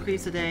chocolate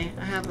crepes today.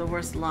 I have the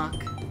worst luck.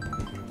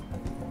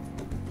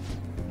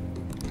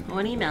 Oh,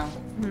 an email.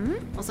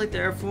 Looks like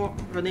there are 4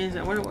 names.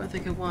 I wonder what they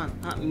could want.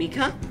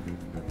 Mika?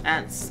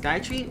 At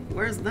Skytree?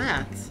 Where's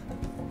that?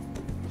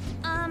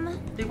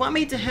 They want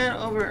me to head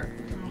over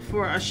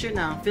for a shoot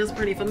now. Feels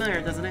pretty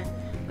familiar, doesn't it?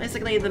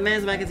 Basically, the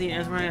men's magazine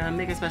is running a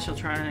mega special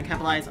trying to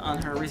capitalize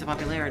on her recent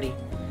popularity.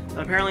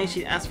 But apparently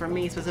she asked for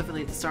me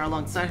specifically to star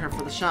alongside her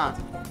for the shot.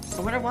 I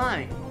wonder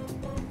why.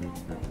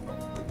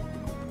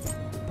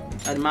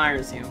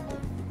 Admires you.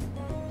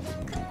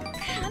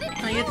 Cut it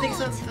Oh, you think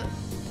so?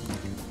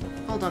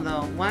 Hold on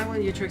though, why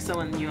would you trick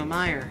someone you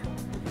admire?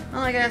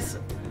 Well, I guess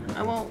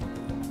I won't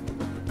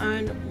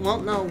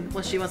know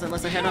what she was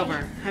unless I head over.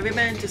 Have you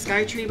been to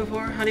Skytree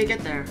before? How do you get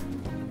there?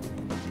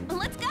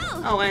 Let's go.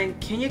 Oh, and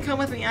can you come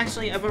with me?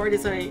 Actually, I've already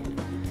decided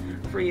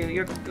for you.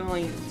 You're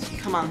going.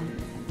 Come on.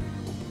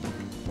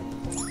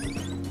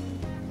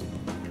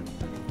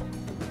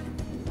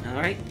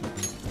 Alright.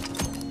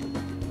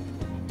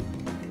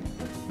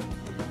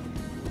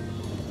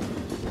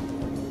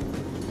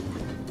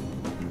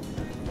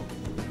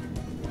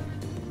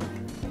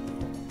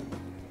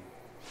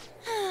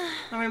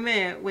 Oh,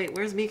 man. Wait,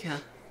 where's Mika?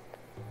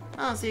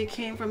 Oh, so you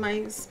came from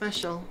my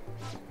special.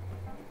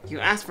 You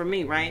asked for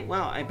me, right?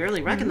 Wow, I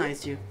barely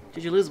recognized you.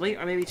 Did you lose weight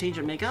or maybe change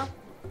your makeup?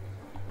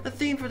 The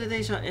theme for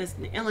today's shot is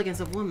the elegance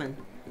of woman.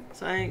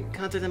 So I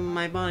contoured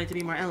my body to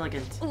be more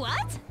elegant.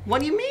 What? What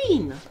do you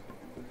mean?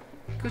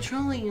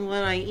 Controlling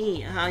what I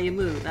eat, how you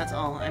move, that's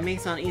all. It may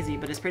sound easy,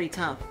 but it's pretty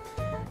tough.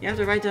 You have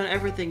to write down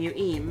everything you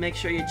eat, make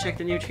sure you check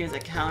the nutrients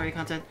and calorie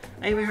content.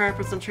 I even hired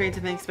for some training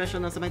to make special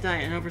notes of my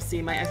diet and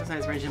oversee my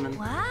exercise regimen.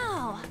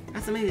 Wow.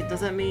 That's amazing.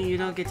 Does that mean you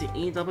don't get to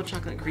eat double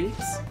chocolate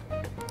crepes?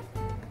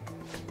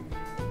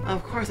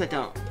 Of course I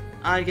don't.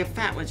 I'd get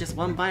fat with just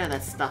one bite of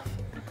that stuff.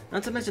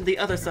 Not to mention the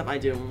other stuff I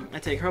do. I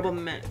take herbal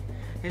mint.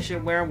 I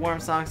should wear warm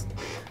socks,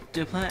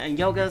 do plant and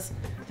yogas.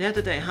 Day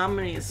after day, how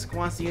many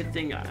squats do you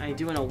think I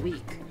do in a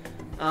week?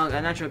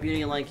 A natural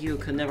beauty like you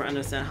could never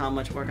understand how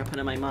much work I put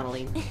in my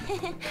modeling.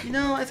 You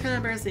know, it's kind of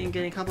embarrassing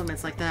getting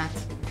compliments like that.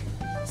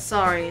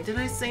 Sorry, did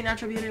I say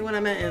natural beauty? What I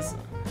meant is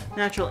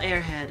natural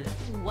airhead.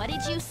 What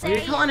did you What are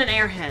say? you calling an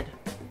airhead?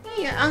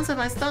 Yeah,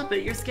 Ansem, stop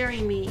it. You're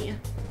scaring me.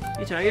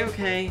 You are you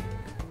okay?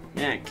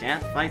 Yeah,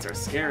 cat fights are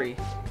scary.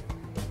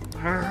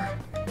 Her.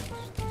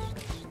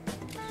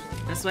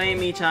 This way,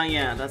 Michan.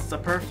 Yeah, that's the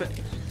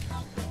perfect.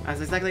 That's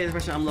exactly the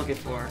expression I'm looking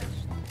for.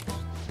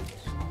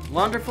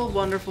 Wonderful,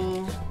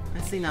 wonderful.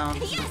 Let's see now.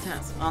 This is a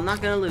test. I'm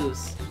not gonna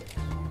lose.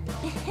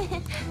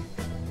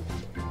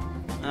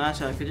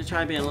 Asha, could you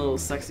try being a little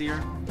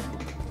sexier?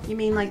 You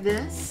mean like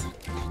this?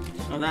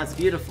 Oh, that's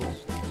beautiful.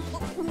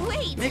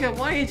 Wait. Mika,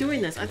 why are you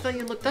doing this? I thought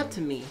you looked up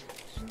to me.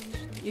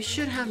 You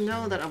should have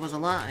known that I was a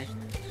lie.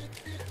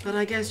 But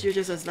I guess you're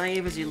just as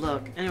naive as you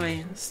look.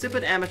 Anyway,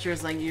 stupid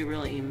amateurs like you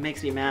really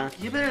makes me mad.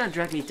 You better not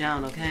drag me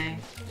down, okay?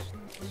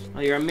 Oh,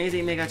 you're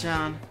amazing,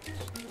 Mika-chan.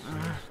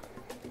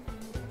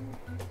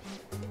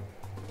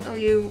 Oh,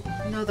 you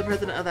know the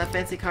president of that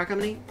fancy car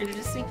company?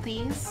 Introduce me,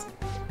 please.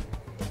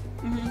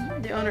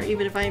 The owner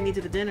even invited me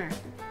to the dinner.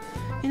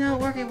 You know,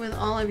 working with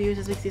all of you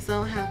just makes me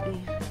so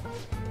happy.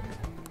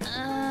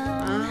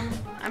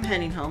 I'm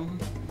heading home.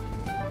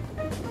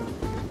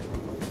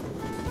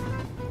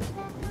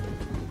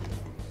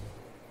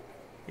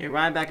 You're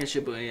right back in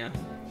Shibuya.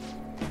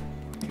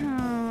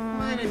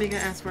 Why did Mika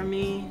ask for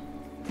me?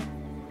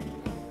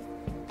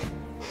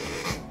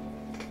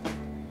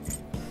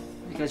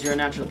 Because you're a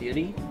natural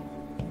beauty?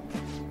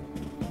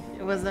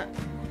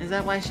 Is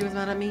that why she was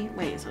mad at me?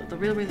 Wait, so the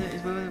real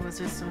reason was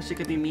just so she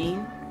could be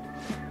mean?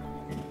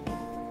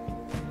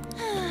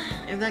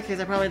 In that case,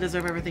 I probably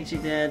deserve everything she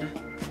did.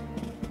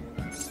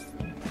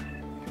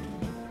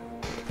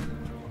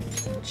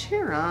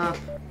 Cheer up.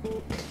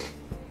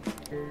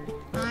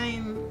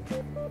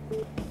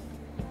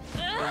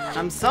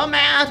 I'm so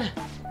mad!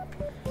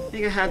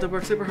 Mika had to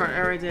work super hard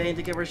every day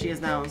to get where she is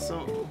now.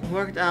 So,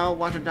 worked out,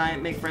 watch her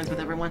diet, make friends with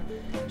everyone.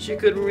 She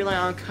couldn't rely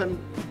on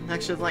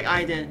connections like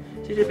I did.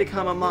 She did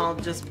become a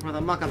model just for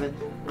the muck of it.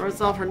 Her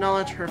resolve, her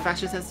knowledge, her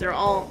fashion sense, they're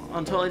all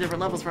on totally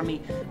different levels from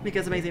me.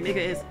 Mika's amazing.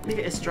 Mika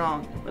is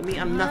strong. But me,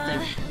 I'm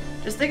nothing.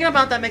 Just thinking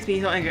about that makes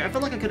me so angry. I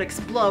feel like I could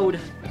explode.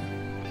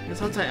 This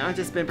whole time I've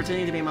just been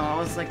pretending to be a model.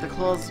 I was like the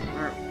clothes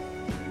were...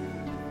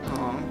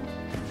 Aww.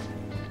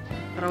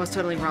 But I was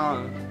totally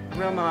wrong. A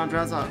real model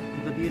draws out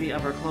the beauty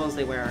of her clothes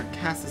they wear,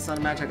 casts the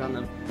sun magic on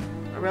them.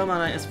 A real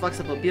model is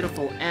flexible,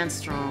 beautiful, and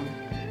strong.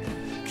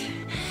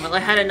 Well, I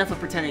had enough of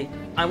pretending.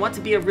 I want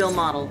to be a real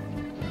model.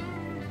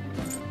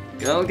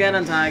 Go get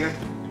him, Tiger.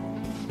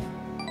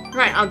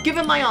 Right, I'll give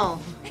him my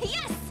all.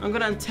 Yes. I'm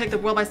gonna take the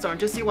world by storm.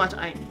 Just you watch.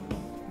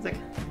 It's like,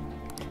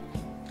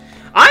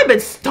 I've been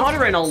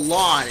stuttering a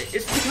lot.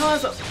 It's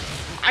because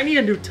I need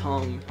a new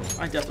tongue.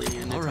 I definitely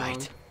need a new tongue.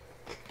 Alright.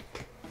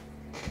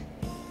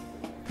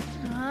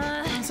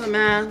 I'm so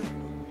mad.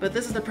 But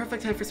this is the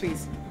perfect time for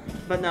sweets.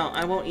 But no,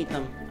 I won't eat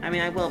them. I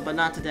mean, I will, but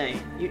not today.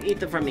 You eat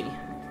them for me.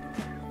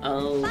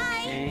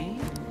 Okay.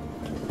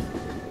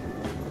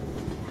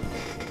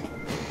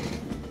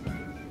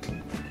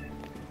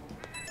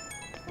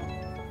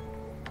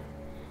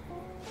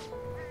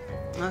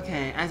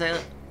 Okay,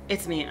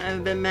 it's me.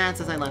 I've been mad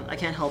since I left. I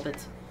can't help it.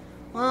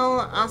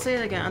 Well, I'll say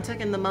it again. I'm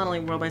taking the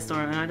modeling world by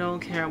storm, and I don't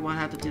care what I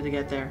have to do to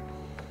get there.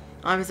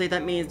 Obviously,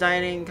 that means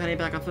dieting, cutting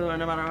back on food, and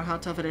no matter how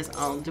tough it is,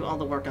 I'll do all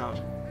the workout.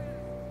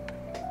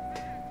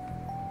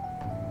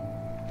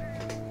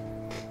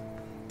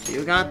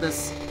 You got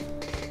this.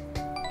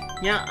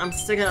 Yeah, I'm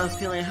sick of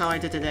feeling how I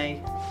did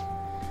today.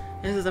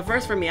 This is the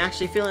first for me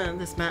actually feeling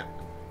this mad.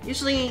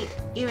 Usually,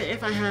 even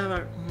if I have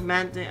a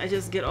mad day, I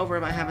just get over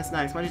it by having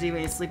snacks. Why did you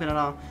even sleeping at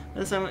all? But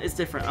this time it's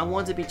different. I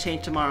want to be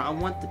changed tomorrow. I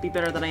want to be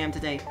better than I am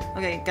today.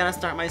 Okay, gotta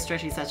start my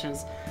stretching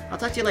sessions. I'll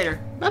talk to you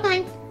later.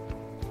 Bye-bye!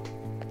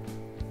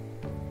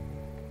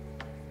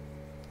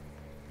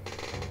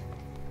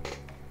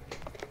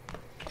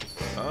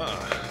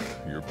 Ah,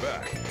 you're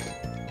back.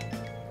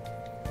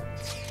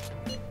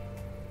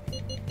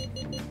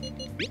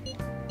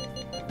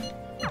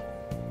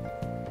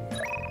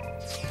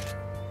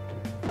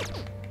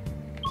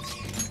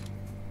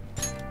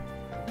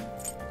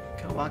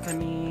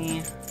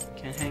 Kawakami.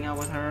 Can't hang out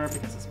with her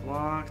because it's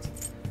blocked.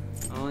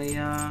 Oh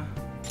yeah.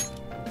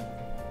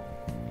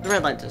 The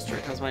red light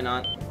district, cause why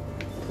not?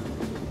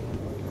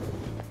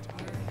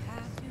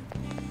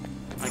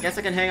 I guess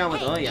I can hang out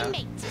with Oya.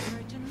 Inmate.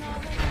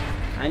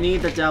 I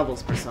need the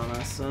Devil's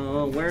persona,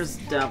 so where's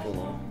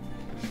Devil?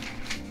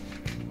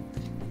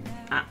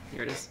 Ah,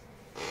 here it is.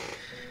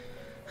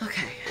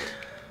 Okay.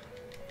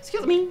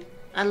 Excuse me.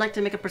 I'd like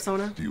to make a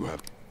persona. Do you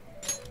have...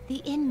 The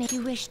inmate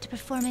you wish to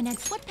perform an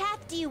What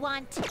path do you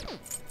want?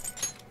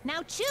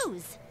 Now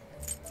choose.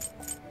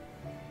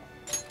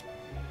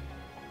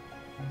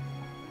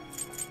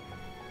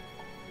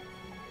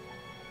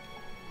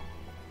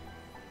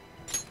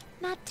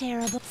 Not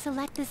terrible.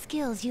 Select the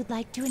skills you'd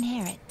like to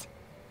inherit.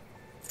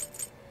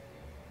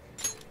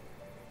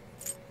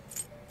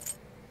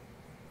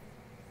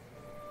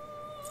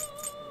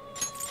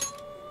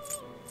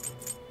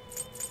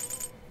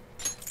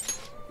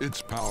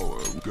 It's power.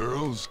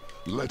 Girls,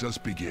 let us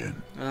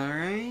begin.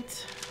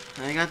 Alright.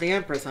 I got the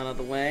Empress out of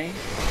the way.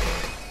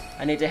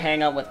 I need to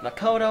hang out with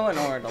Makoto in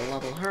order to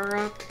level her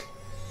up.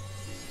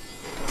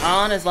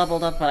 An is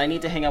leveled up, but I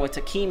need to hang out with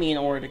Takemi in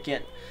order to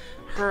get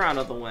her out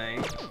of the way.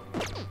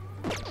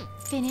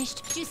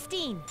 Finished.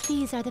 Justine.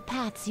 These are the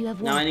paths you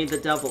have Now I walked. need the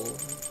Devil.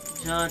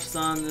 Judge,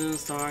 Sun, Moon,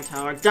 Star,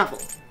 Tower, Devil.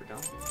 Here we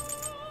go.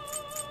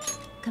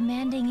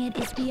 Commanding it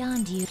is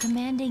beyond you.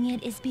 Commanding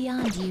it is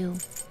beyond you.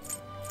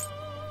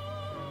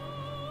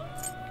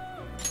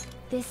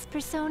 This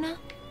persona?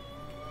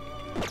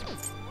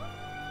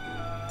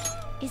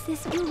 Is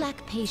this you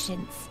lack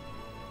patience?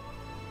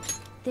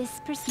 This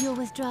person you'll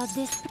withdraw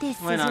this Why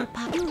is your not?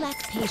 pop. You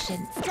lack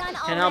patience. Done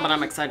Can't help but I'm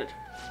already? excited.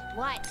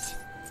 What?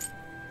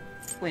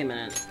 Wait a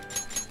minute.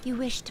 You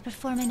wish to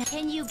perform an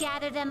Can you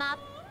gather them up?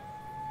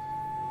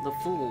 The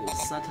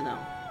Fools, not to know.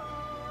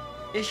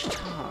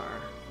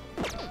 Ishtar.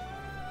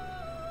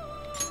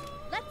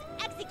 Let's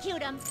execute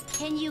them.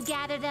 Can you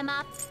gather them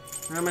up?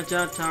 Hermit,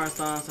 Judge, Tower,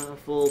 Star,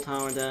 Fool,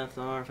 Tower, Death,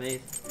 Star,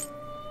 Faith.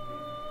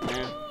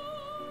 Yeah.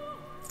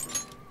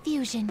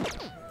 fusion.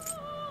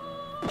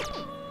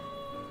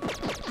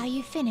 Are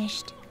you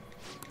finished?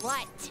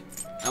 What?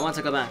 I want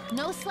to go back.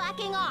 No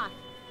slacking off.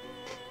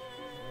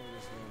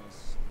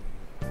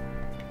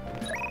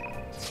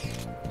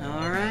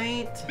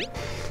 Alright.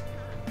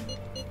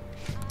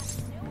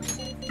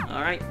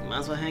 Alright, might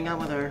as well hang out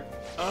with her.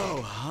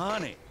 Oh,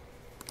 honey.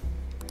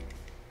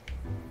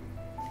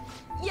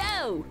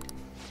 Yo!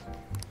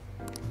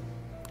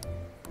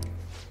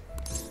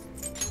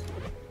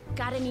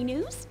 Got any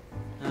news?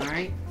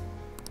 Alright.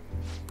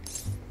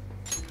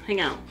 Hang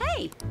out.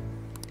 Hey!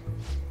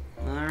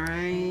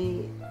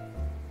 Alright.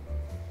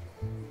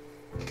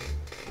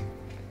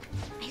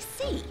 I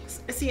see.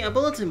 I see, a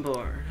bulletin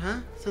board, huh?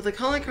 So the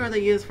calling card they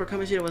used for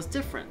Kamoshida was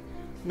different.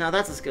 Now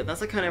that's good. That's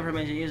the kind of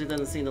information usually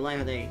doesn't see the light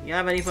of day. You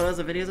have any photos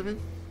or videos of it?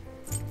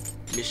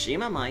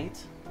 Mishima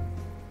might.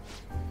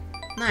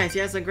 Nice,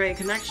 you have some great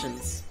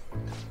connections.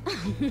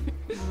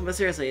 But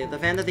seriously, the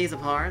fan of these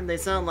apart, they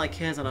sound like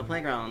kids on a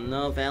playground.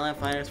 No valiant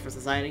fighters for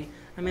society.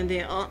 I mean,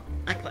 they all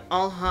act like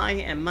all high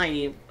and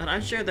mighty, but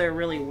I'm sure they're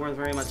really worth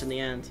very much in the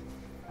end.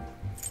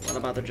 What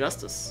about their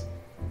justice?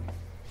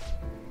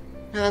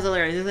 Yeah, that's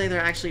hilarious. You think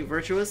they're actually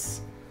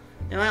virtuous?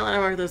 In my line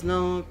of work, there's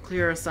no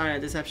clearer sign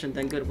of deception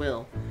than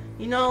goodwill.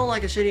 You know,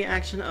 like a shitty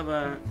action of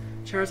a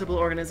charitable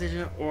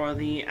organization or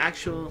the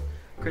actual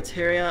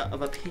criteria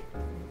of a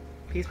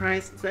peace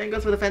prize. Same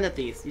goes for the Fended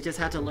Thieves. You just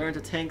have to learn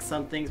to take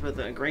some things with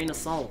a grain of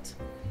salt.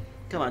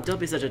 Come on, don't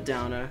be such a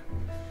downer.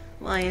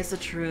 Why, it's the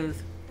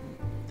truth.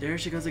 There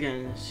she goes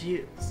again.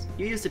 You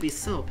used to be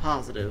so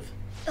positive.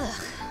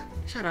 Ugh.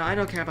 Shut up, I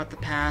don't care about the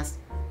past.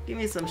 Give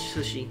me some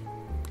sushi.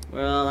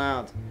 We're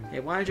allowed. Hey,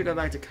 why don't you go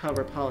back to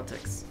cover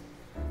politics?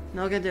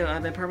 No can do.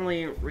 I've been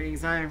permanently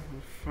re-exiled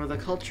for the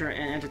culture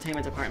and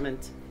entertainment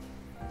department.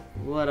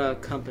 What a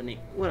company.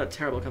 What a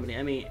terrible company.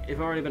 I mean, it's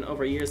already been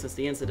over a year since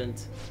the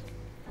incident.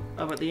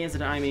 Oh, but the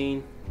incident, I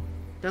mean...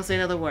 Don't say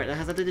another word. That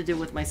has nothing to do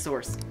with my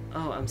source.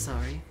 Oh, I'm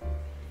sorry.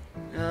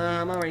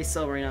 I'm already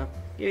sobering up.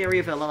 Give me a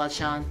refill,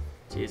 Lala-chan.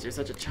 Jeez, you're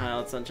such a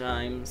child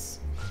sometimes.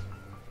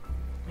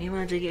 You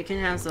want to drink? You can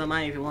have some of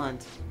mine if you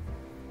want.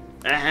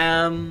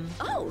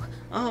 Oh!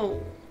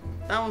 Oh,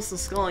 that was the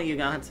skull you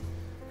got.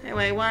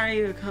 Anyway, why are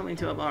you coming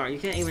to a bar? You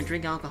can't even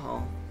drink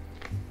alcohol.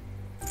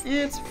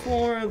 It's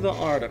for the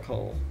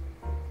article.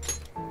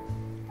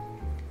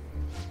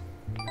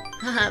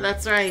 Haha,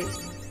 that's right.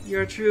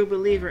 You're a true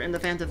believer in the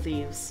Phantom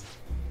Thieves.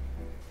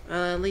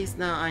 At least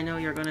now I know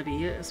you're going to be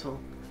useful.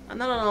 I'm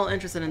not at all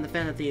interested in the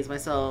Phantom Thieves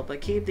myself, but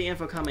keep the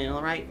info coming,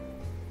 alright?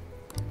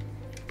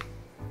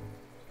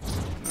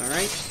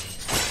 Alright.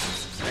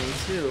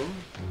 92.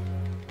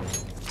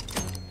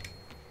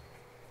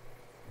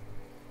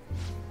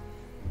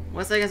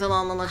 What's taking so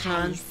long,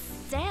 Lala-chan?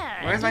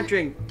 Where's my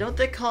drink? Don't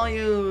they call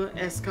you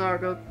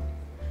escargot?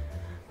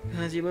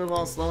 Because you move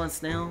all slow and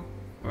snail?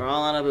 We're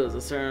all out of booze.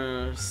 A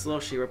certain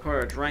slushy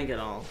reporter drank it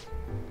all.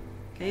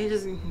 Can you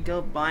just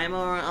go buy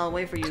more? I'll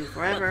wait for you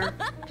forever.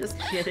 Just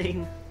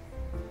kidding.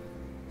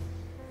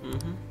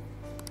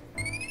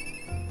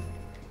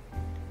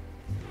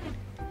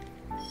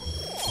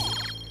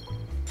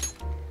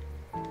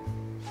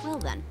 Well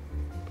then.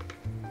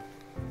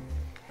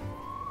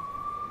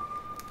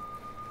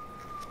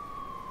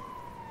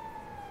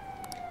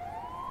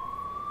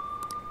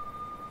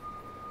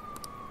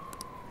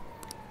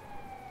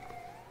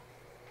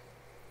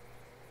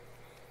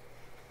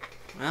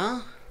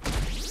 Well,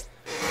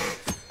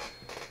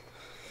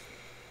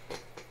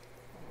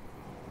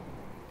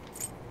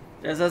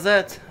 this is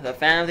it. The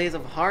Fantasies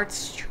of Heart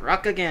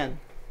struck again.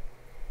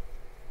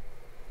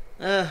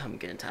 I'm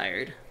getting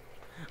tired.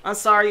 I'm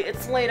sorry,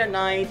 it's late at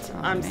night.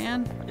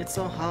 Man. It's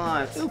so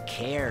hot. Who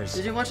cares?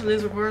 Did you watch the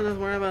news report that's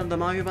worried about the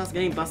mafia boss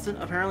getting busted?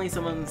 Apparently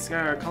someone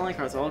scattered calling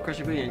cards all across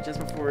Shibuya just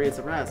before his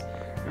arrest.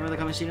 Remember the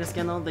Kamishita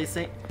scandal? They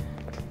say...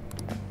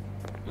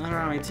 Not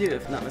around me too,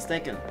 if not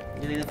mistaken.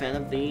 You think the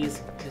Phantom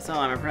Thieves? So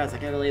I'm impressed. I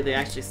can't believe they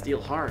actually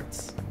steal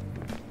hearts.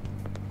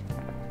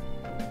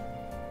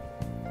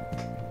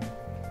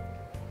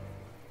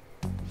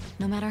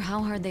 No matter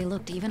how hard they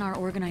looked, even our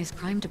organized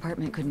crime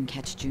department couldn't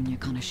catch Junya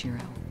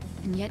Kaneshiro.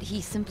 And yet he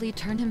simply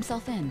turned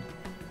himself in.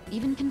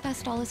 Even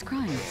confessed all his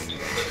crimes.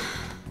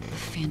 The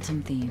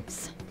Phantom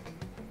Thieves.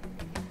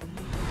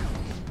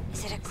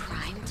 Is it a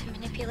crime to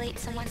manipulate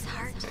someone's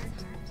heart?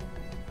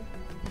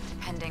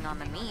 Depending on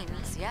the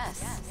means,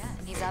 yes.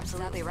 He's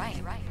absolutely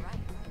right.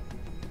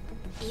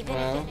 Even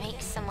if it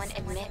makes someone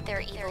admit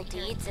their evil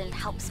deeds and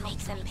helps make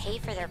them pay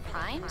for their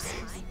crimes?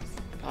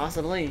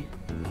 Possibly.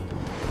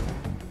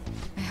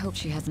 I hope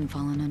she hasn't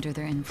fallen under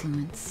their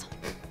influence.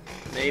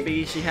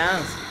 Maybe she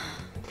has.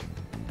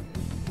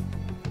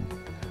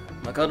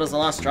 Makoto's a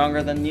lot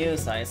stronger than you,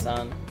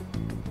 Sai-san.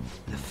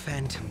 The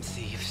Phantom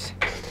Thieves.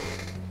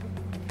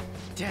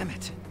 Damn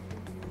it.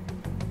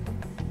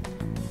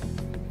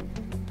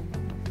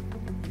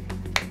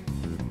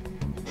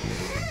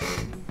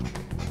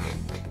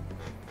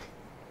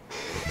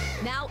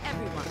 Now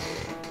everyone.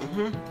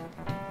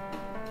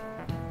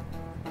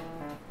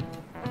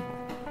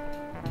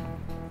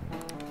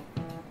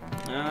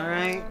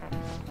 Alright.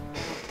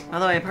 By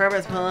the way,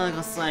 purpose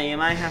political slang. You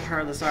might have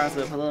heard the stars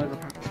of political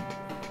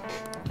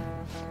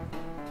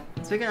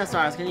Speaking of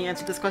stars, can you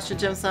answer this question,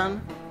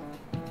 Jim-san?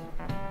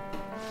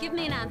 Give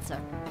me an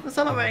answer. The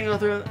sum of angle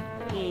through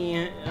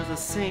as a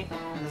saint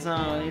is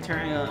a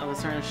turning of a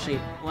certain shape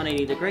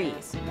 180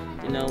 degrees.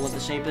 Do you know what the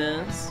shape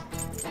is?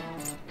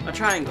 A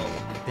triangle.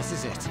 This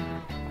is it.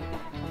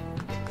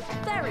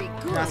 Very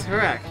good. That's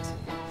correct.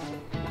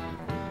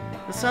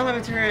 The sum of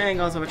interior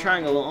angles of a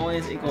triangle will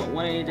always equal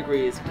 180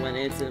 degrees when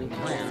it's in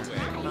plan.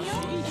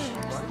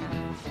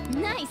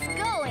 Nice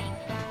going!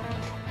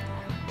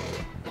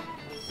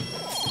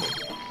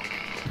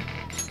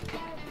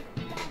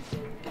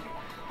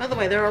 By the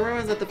way, there are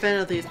rumors that the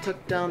Phantom Thieves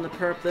took down the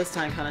perp this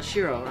time,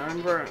 Kaneshiro. I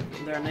remember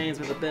their names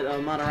with a bit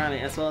of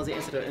Madarame, as well as the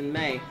incident in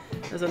May.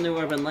 There's a new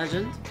urban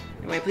legend.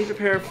 Anyway, please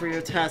prepare for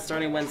your test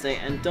starting Wednesday,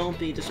 and don't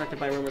be distracted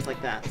by rumors like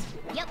that.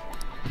 Yep.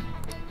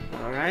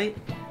 Alright?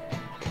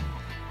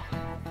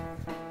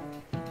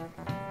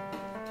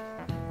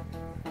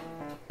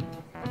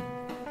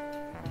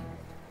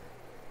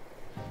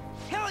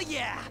 Hell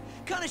yeah!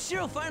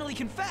 Kaneshiro finally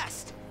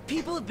confessed!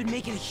 People have been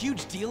making a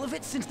huge deal of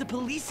it since the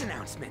police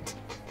announcement.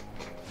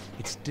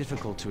 It's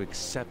difficult to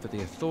accept that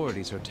the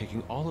authorities are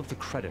taking all of the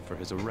credit for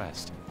his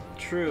arrest.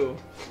 True.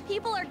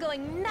 People are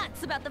going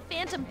nuts about the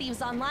Phantom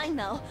Thieves online,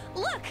 though.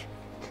 Look!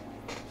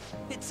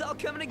 It's all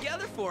coming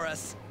together for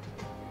us.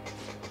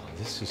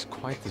 This is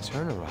quite the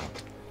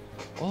turnaround.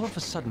 All of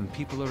a sudden,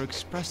 people are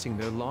expressing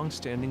their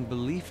long-standing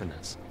belief in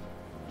us.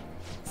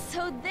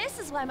 So this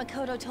is why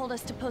Makoto told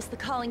us to post the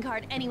calling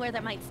card anywhere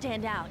that might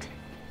stand out.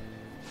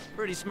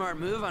 Pretty smart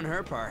move on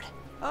her part.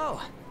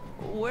 Oh,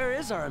 where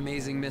is our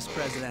amazing Miss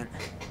President?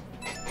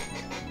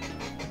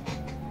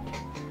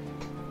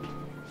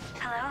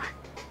 Hello?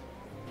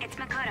 It's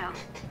Makoto.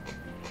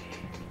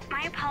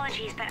 My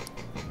apologies, but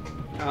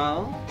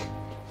Oh?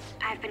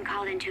 I've been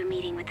called into a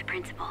meeting with the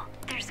principal.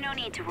 There's no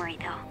need to worry,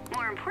 though.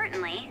 More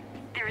importantly,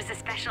 there was a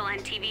special on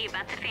TV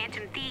about the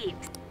Phantom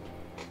Thieves.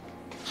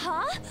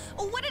 Huh?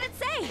 What did it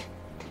say?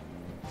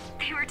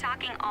 They were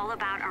talking all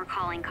about our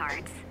calling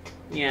cards.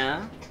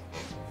 Yeah?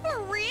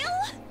 For real?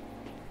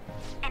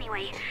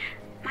 Anyway,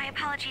 my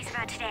apologies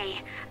about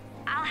today.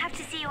 I'll have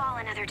to see you all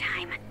another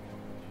time.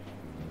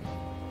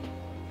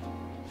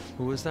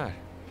 Who was that?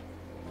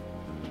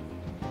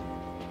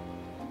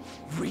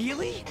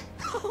 Really?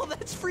 Oh,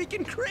 that's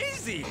freaking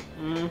crazy!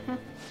 Mm-hmm.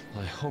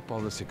 I hope all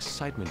this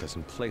excitement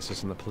doesn't place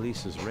us on the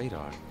police's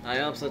radar. I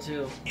hope so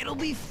too. It'll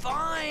be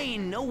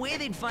fine! No way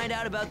they'd find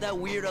out about that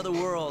weird other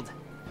world.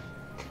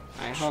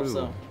 I hope True,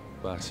 so.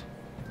 but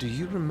do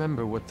you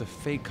remember what the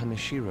fake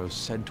Kaneshiro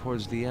said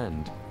towards the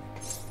end?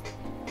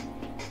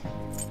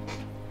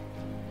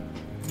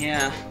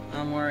 Yeah,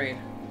 I'm worried.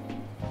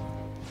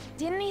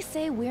 Didn't he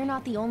say we're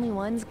not the only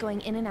ones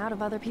going in and out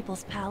of other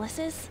people's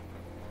palaces?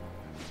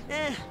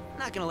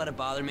 Not gonna let it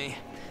bother me.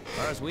 As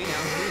far as we know,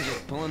 he's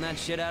just pulling that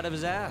shit out of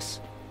his ass.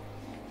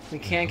 We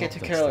can't get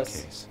Hope too that's the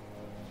careless. case.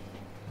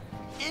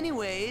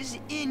 Anyways,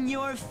 in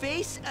your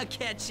face,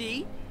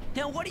 Akechi.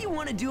 Now, what do you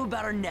want to do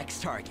about our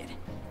next target?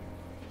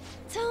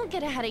 Don't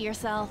get ahead of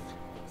yourself.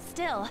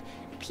 Still,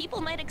 people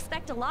might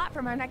expect a lot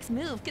from our next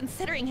move,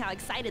 considering how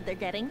excited they're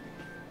getting.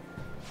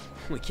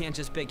 We can't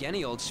just pick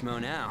any old schmo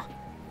now.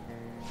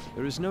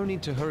 There is no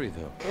need to hurry,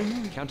 though.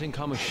 Counting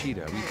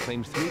Kamoshida, we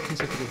claimed 3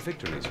 consecutive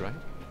victories, right?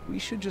 We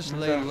should just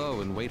lay Okay.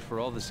 low and wait for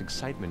all this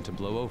excitement to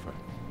blow over.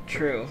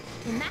 True.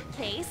 In that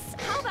case,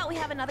 how about we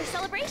have another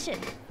celebration?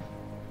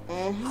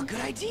 Oh, good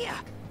idea.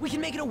 We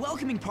can make it a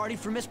welcoming party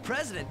for Miss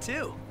President,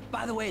 too.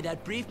 By the way,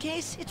 that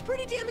briefcase, it's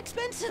pretty damn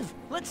expensive.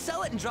 Let's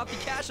sell it and drop the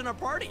cash on our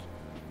party.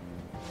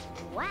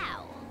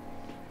 Wow.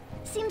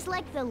 Seems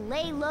like the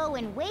lay low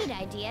and wait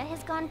idea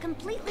has gone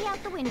completely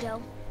out the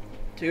window.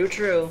 Too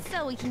true.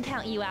 So we can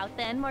count you out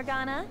then,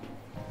 Morgana?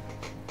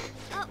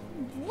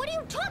 What are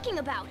you talking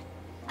about?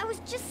 I was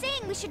just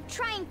saying we should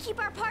try and keep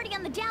our party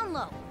on the down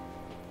low.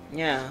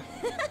 Yeah.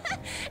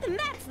 And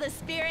that's the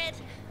spirit.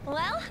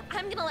 Well,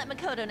 I'm gonna let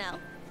Makoto know.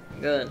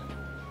 Good.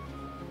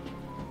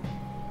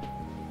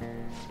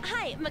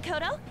 Hi,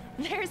 Makoto.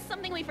 There's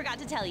something we forgot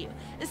to tell you.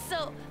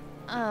 So,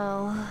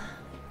 oh.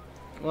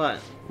 What?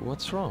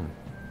 What's wrong?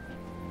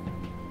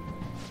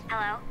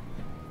 Hello?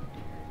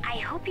 I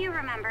hope you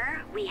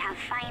remember we have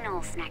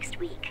finals next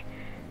week.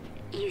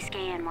 Yusuke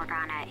and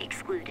Morgana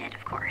excluded,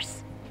 of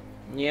course.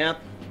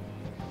 Yep.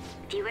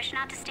 If you wish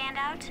not to stand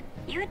out,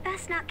 you had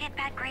best not get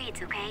bad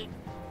grades, okay?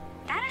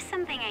 That is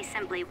something I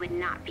simply would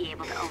not be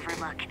able to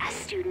overlook as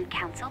student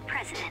council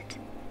president.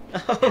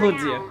 Oh For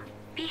dear. now,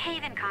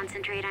 behave and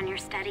concentrate on your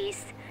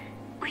studies.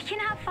 We can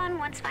have fun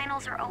once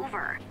finals are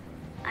over.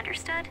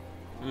 Understood?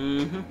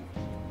 Mm-hmm.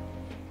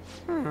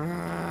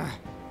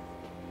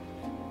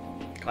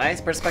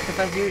 Class perspective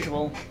as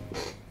usual.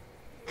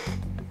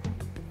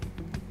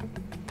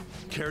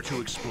 Care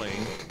to explain?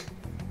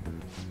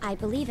 I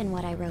believe in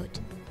what I wrote.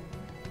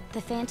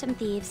 The Phantom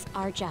Thieves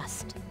are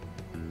just.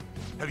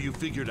 Have you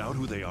figured out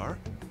who they are?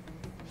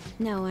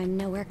 No, I'm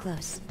nowhere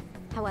close.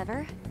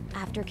 However,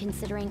 after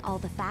considering all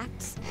the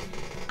facts,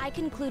 I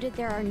concluded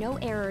there are no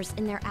errors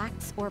in their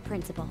acts or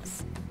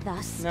principles.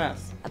 Thus,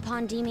 Yes.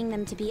 upon deeming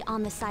them to be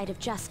on the side of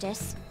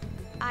justice,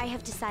 I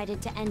have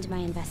decided to end my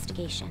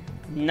investigation.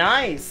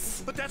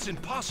 Nice. But that's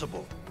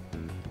impossible.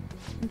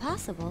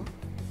 Impossible?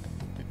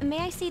 May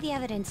I see the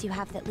evidence you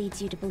have that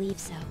leads you to believe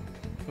so?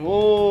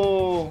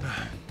 Whoa.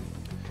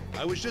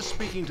 I was just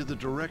speaking to the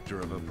director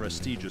of a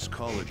prestigious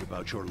college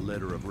about your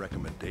letter of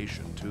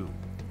recommendation, too.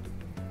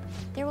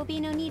 There will be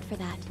no need for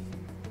that.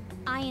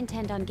 I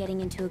intend on getting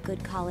into a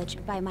good college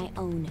by my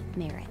own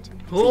merit.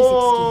 Please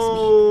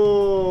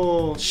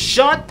Oh,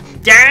 shut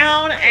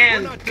down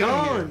and not done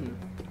gone.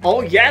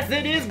 Oh, yes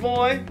it is,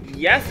 boy.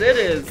 Yes it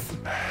is.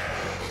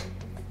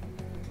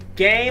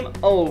 Game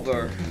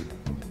over.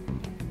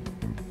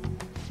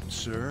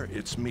 Sir,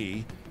 it's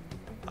me.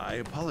 I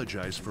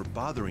apologize for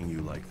bothering you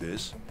like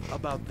this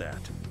about that.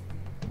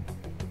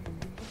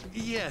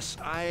 Yes,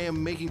 I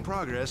am making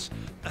progress.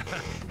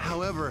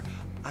 However,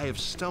 I have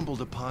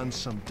stumbled upon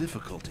some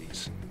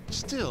difficulties.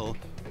 Still,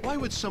 why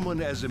would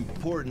someone as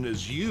important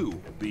as you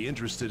be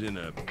interested in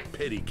a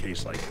petty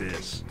case like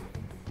this?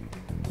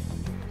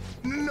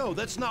 No,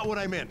 that's not what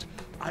I meant.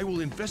 I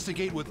will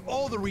investigate with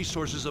all the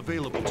resources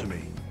available to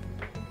me.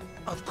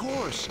 Of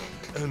course.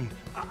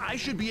 I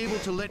should be able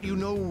to let you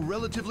know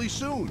relatively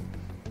soon.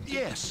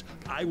 Yes,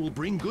 I will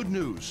bring good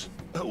news.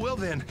 Well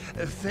then,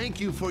 thank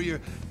you for your...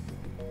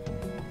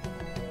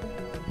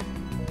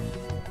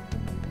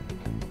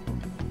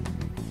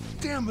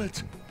 Damn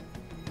it!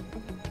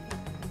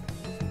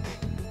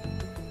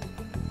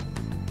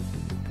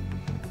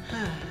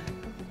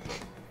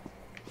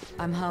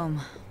 I'm home.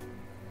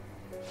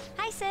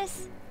 Hi,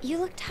 sis. You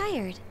look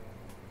tired.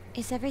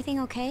 Is everything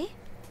okay?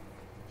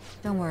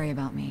 Don't worry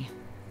about me.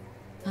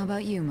 How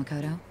about you,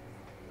 Makoto?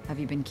 Have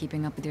you been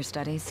keeping up with your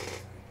studies?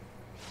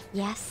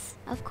 Yes,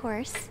 of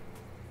course.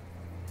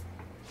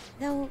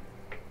 Though,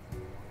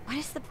 what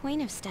is the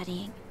point of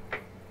studying?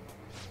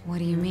 What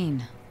do you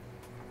mean?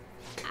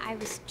 I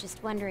was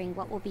just wondering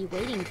what will be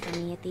waiting for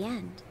me at the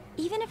end.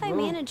 Even if I Oh.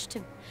 manage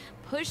to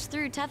push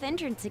through tough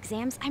entrance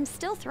exams, I'm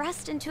still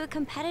thrust into a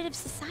competitive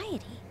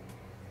society.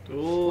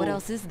 Ooh. What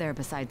else is there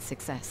besides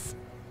success?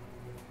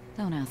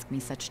 Don't ask me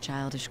such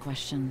childish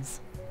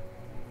questions.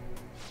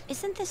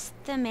 Isn't this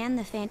the man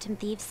the Phantom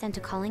Thieves sent a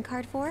calling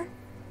card for?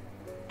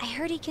 I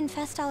heard he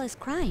confessed all his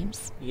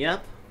crimes.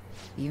 Yep.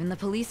 Even the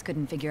police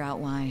couldn't figure out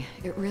why.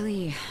 It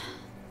really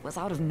was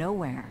out of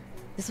nowhere.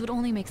 This would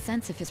only make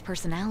sense if his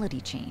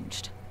personality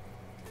changed.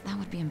 That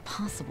would be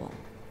impossible.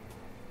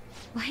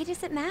 Why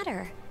does it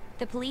matter?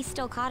 The police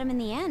still caught him in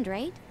the end,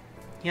 right?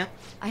 Yep.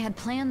 I had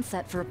plans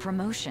set for a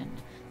promotion,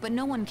 but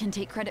no one can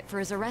take credit for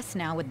his arrest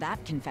now with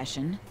that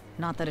confession.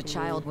 Not that a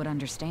child would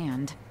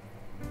understand.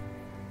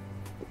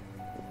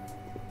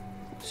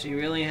 She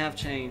really have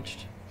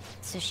changed.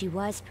 So she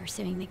was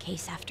pursuing the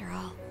case after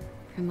all.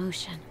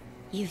 Promotion.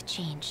 You've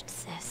changed,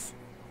 sis.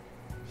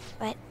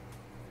 But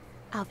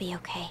I'll be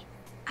okay.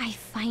 I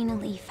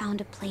finally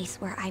found a place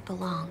where I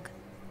belong.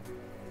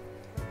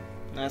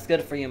 That's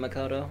good for you,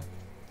 Makoto.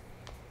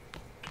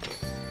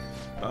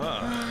 You're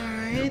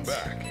Alright.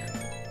 back.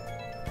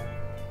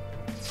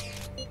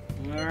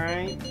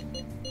 Alright.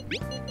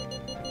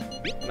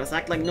 Let's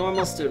act like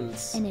normal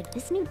students. And if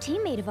this new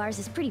teammate of ours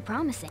is pretty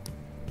promising.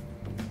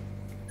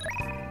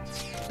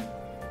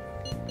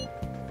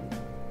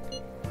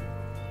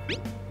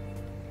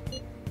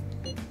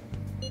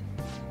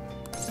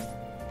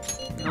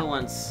 Go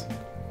once.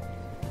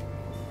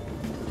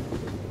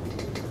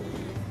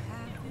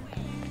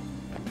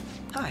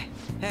 Hi.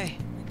 Hey.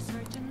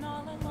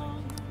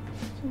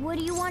 What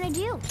do you want to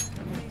do?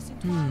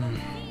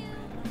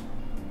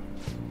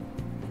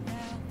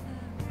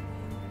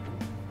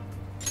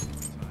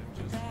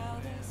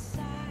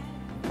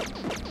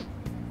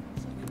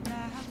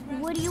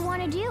 What do you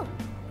want to do?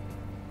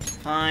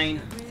 Fine.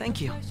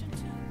 Thank you.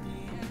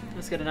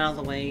 Let's get it out of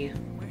the way.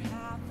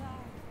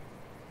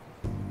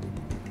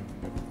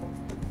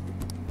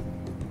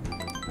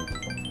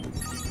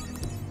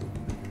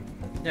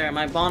 There,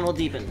 my bond will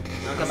deepen.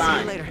 Now I'll goodbye.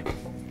 see you later.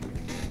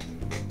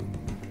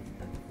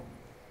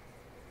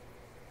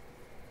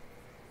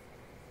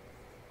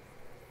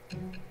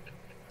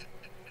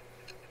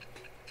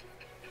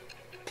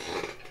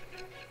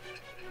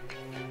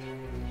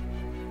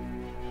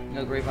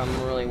 No grief,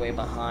 I'm really way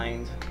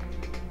behind.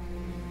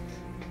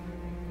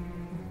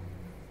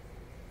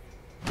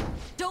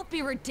 Don't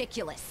be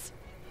ridiculous!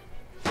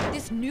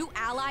 This new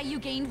ally you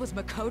gained was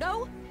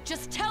Makoto?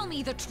 Just tell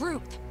me the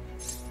truth!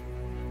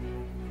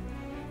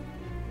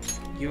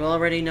 You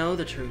already know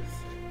the truth.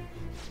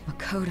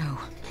 Makoto.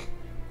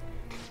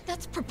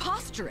 That's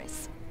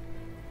preposterous!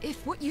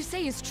 If what you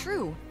say is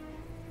true,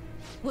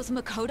 was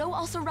Makoto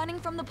also running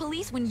from the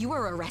police when you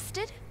were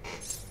arrested?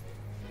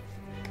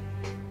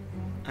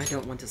 I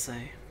don't want to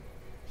say.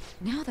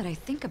 Now that I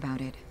think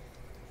about it,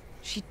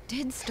 she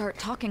did start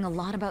talking a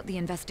lot about the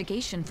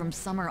investigation from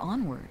summer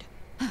onward.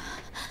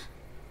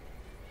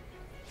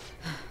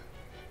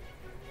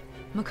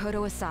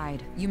 Makoto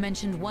aside, you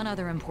mentioned one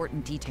other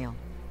important detail.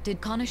 Did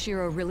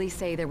Kaneshiro really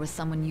say there was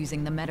someone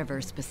using the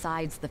metaverse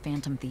besides the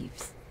Phantom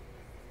Thieves?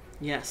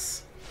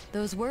 Yes.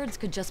 Those words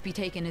could just be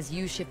taken as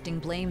you shifting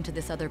blame to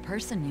this other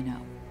person, you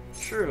know.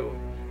 True.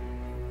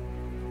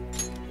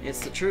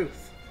 It's the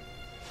truth.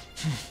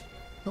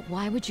 But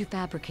why would you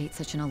fabricate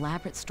such an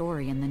elaborate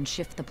story and then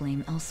shift the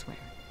blame elsewhere?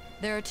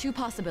 There are two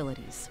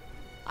possibilities.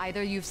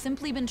 Either you've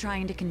simply been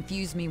trying to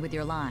confuse me with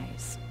your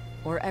lies,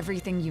 or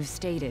everything you've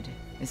stated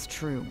is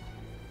true.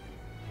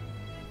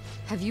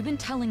 Have you been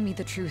telling me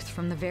the truth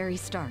from the very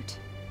start?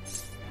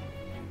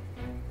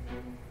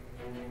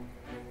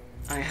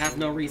 I have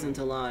no reason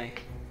to lie.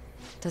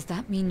 Does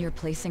that mean you're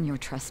placing your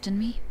trust in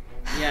me?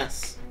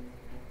 Yes.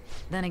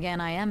 Then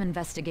again, I am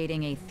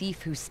investigating a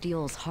thief who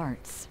steals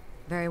hearts.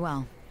 Very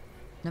well.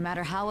 No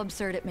matter how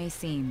absurd it may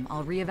seem,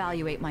 I'll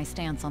reevaluate my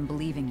stance on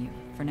believing you,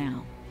 for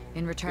now.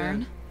 In return,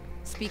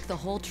 Good. speak the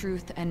whole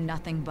truth and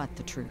nothing but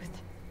the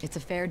truth. It's a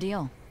fair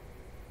deal.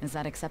 Is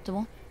that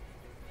acceptable?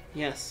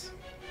 Yes.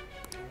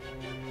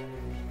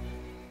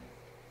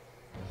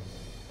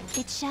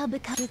 It shall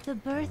become with the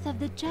birth of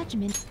the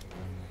judgment.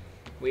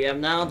 We have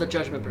now the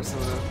judgment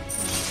persona.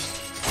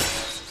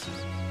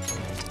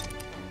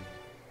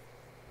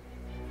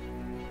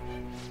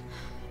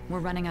 We're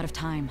running out of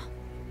time.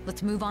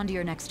 Let's move on to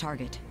your next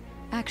target.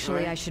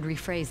 Actually, Alright. I should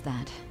rephrase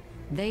that.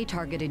 They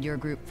targeted your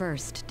group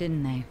first,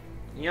 didn't they?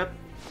 Yep.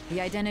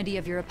 The identity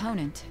of your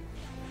opponent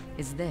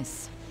is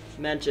this.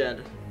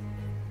 Medjed.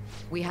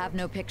 We have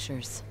no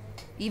pictures.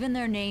 Even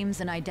their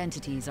names and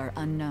identities are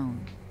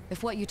unknown.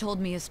 If what you told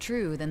me is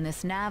true, then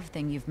this nav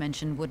thing you've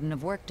mentioned wouldn't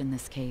have worked in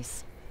this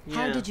case.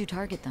 How Yeah. did you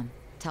target them?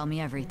 Tell me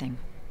everything.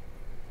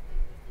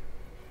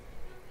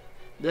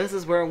 This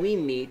is where we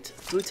meet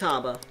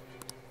Futaba.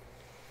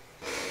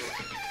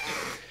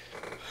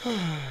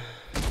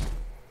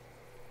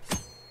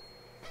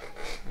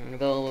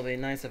 Though it would be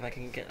nice if I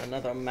can get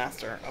another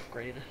master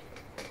upgrade.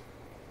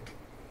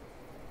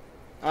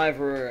 I've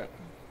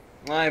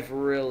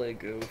really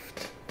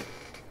goofed.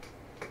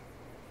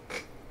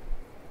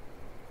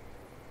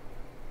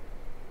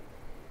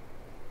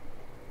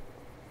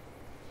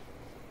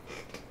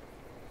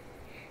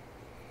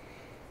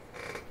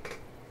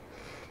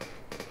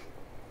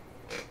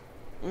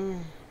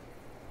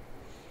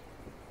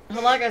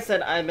 Like I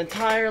said, I've been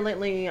tired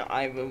lately.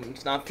 I'm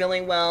not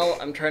feeling well.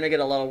 I'm trying to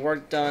get a lot of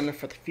work done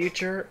for the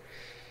future.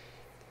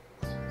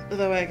 That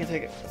way I can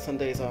take some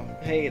days off.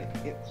 Hey,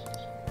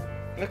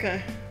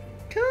 okay.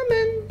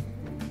 Coming.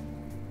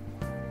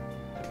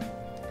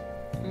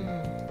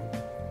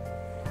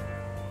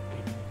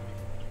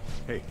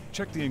 Hey,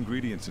 check the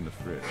ingredients in the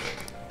fridge.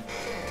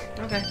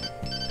 Okay.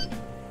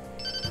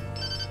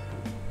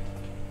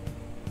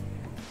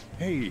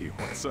 Hey,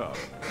 what's up?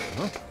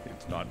 Huh?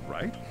 It's not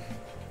right?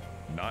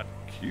 Not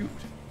cute.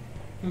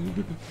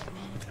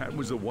 That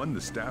was the one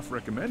the staff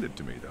recommended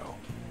to me, though.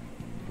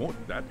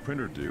 Won't that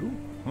printer do?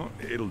 Huh?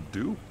 It'll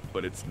do,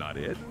 but it's not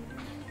it?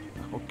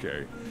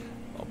 Okay,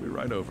 I'll be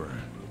right over.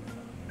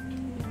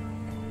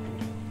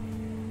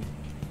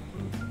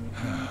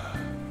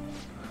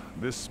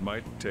 This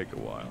might take a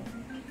while.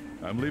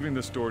 I'm leaving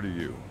the store to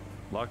you.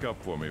 Lock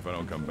up for me if I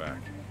don't come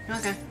back.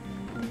 Okay.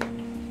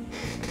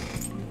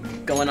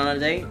 Going on a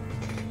date?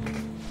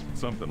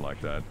 Something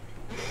like that.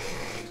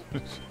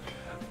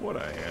 What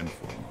a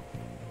handful.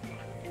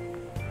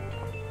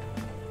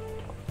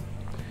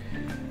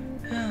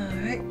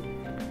 Alright.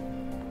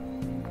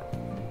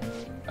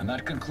 And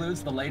that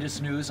concludes the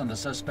latest news on the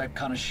suspect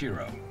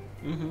Kaneshiro.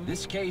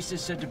 This case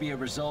is said to be a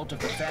result of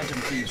the Phantom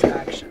Thieves'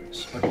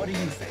 actions, but what do you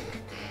think?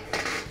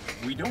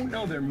 We don't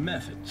know their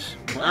methods,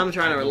 but I'm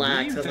trying to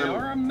relax. they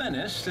are a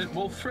menace that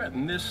will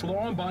threaten this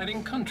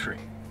law-abiding country.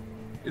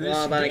 This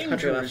Law-abiding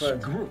country,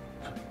 dangerous group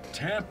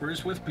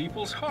tampers with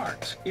people's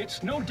hearts.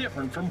 It's no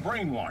different from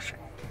brainwashing.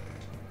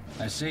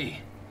 I see.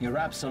 You're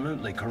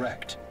absolutely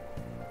correct.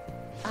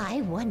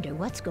 I wonder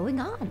what's going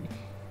on.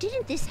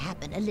 Didn't this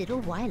happen a little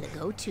while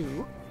ago,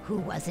 too? Who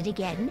was it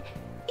again?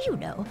 You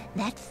know,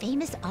 that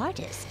famous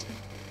artist.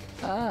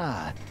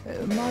 Ah,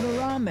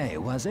 Madarame,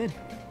 was it?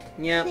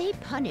 Yeah. They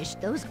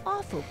punished those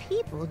awful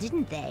people,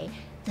 didn't they?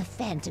 The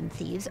Phantom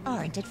Thieves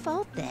aren't at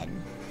fault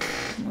then.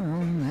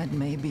 Well, that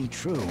may be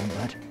true,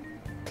 but...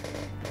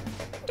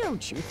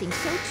 Don't you think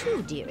so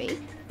too, dearie?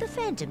 The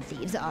Phantom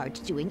Thieves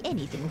aren't doing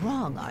anything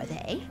wrong, are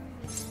they?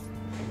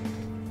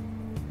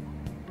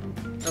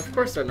 Of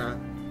course they're not.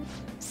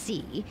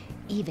 See,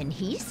 even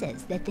he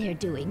says that they're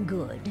doing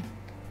good.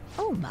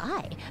 Oh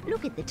my,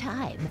 look at the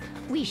time.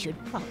 We should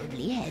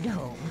probably head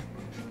home.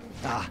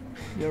 Ah,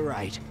 you're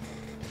right.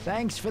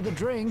 Thanks for the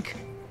drink.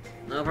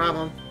 No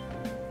problem.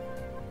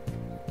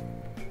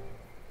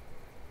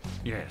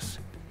 Yes.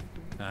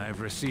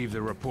 I've received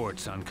the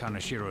reports on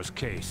Kaneshiro's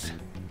case.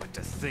 But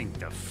to think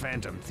the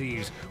Phantom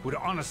Thieves would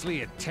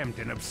honestly attempt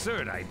an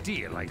absurd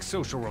idea like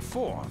social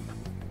reform.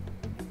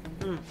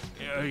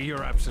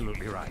 You're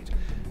absolutely right.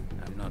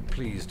 I'm not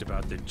pleased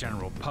about the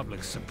general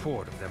public's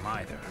support of them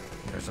either.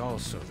 There's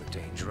also the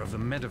danger of the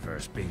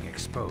metaverse being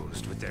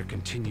exposed with their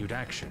continued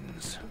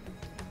actions.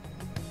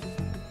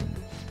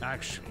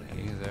 Actually,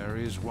 there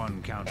is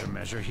one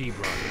countermeasure he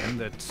brought in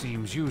that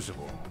seems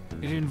usable.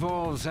 It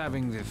involves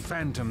having the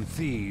Phantom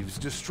Thieves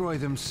destroy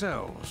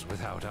themselves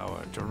without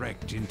our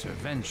direct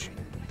intervention.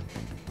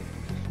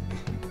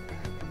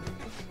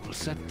 We'll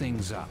set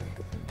things up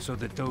so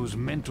that those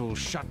mental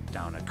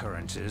shutdown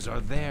occurrences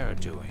are their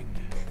doing.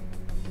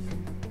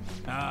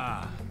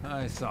 Ah,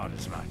 I thought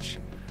as much.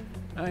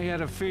 I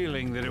had a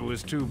feeling that it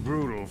was too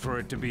brutal for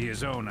it to be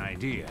his own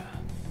idea.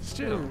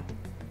 Still,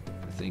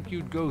 I think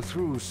you'd go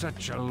through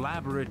such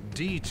elaborate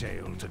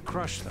detail to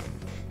crush them.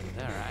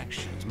 Their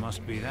actions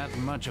must be that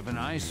much of an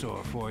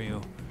eyesore for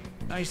you.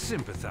 I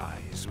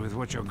sympathize with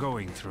what you're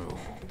going through.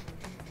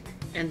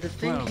 And to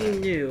think he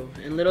knew,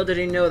 and little did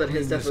he know that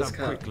his death was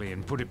cut. Quickly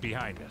and put it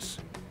behind us.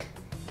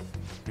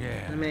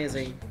 Yeah.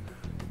 Amazing.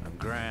 A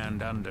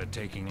grand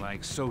undertaking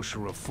like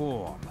social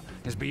reform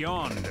is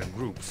beyond a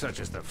group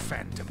such as the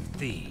Phantom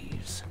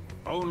Thieves.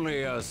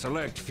 Only a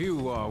select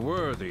few are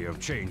worthy of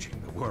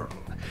changing the world.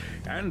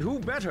 And who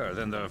better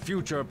than the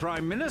future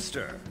Prime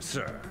Minister,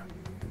 sir?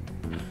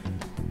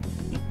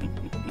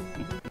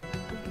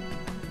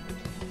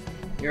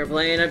 You're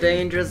playing a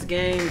dangerous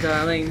game,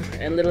 darling,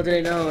 and little did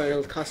you know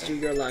it'll cost you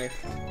your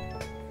life.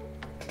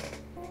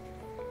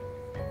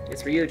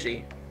 It's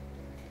Ryuji.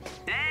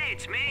 Hey,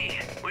 it's me.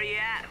 Where you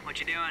at? What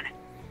you doing?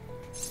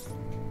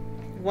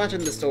 Watching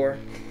the store.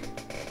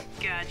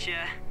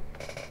 Gotcha.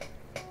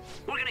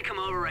 We're gonna come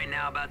over right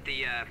now about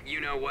the,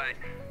 you-know-what.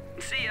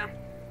 See ya.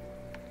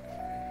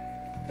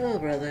 Oh,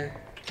 brother.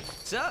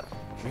 What's up?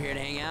 We're here to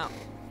hang out.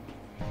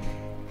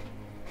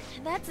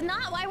 That's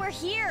not why we're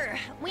here.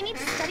 We need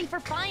to study for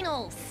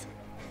finals.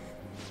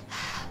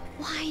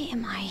 Why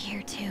am I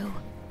here too?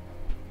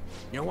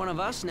 You're one of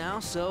us now,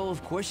 so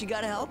of course you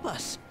gotta help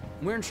us.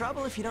 We're in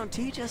trouble if you don't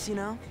teach us, you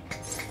know.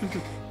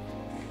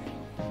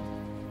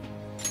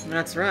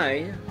 That's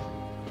right.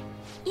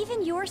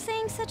 Even you're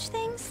saying such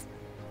things?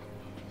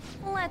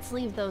 Let's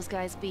leave those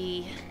guys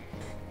be.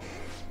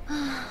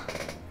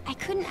 I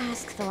couldn't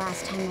ask the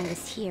last time I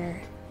was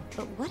here,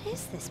 but what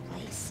is this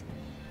place?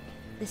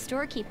 The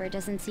storekeeper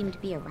doesn't seem to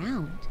be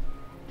around.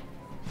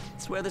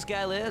 It's where this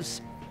guy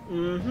lives.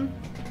 Mm-hmm.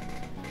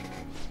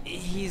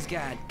 He's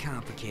got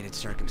complicated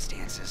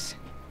circumstances.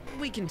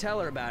 We can tell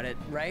her about it,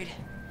 right?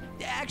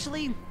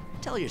 Actually,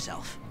 tell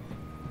yourself.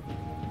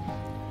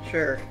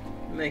 Sure.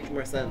 Makes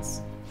more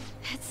sense.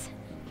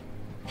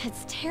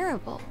 That's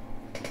terrible.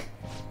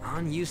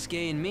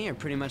 Yusuke and me are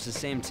pretty much the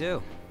same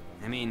too.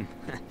 I mean,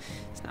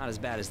 it's not as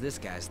bad as this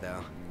guy's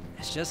though.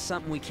 It's just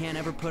something we can't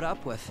ever put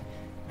up with.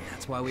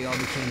 That's why we all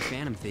became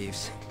Phantom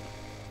Thieves.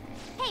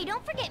 Hey,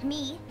 don't forget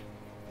me.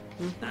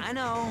 I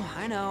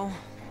know.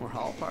 We're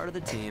all part of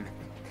the team.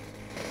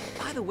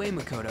 By the way,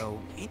 Makoto,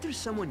 ain't there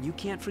someone you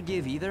can't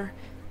forgive either?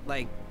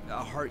 Like,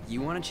 a heart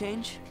you want to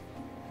change?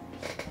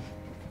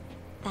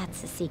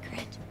 That's a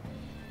secret.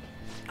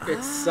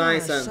 It's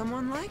Sai-san.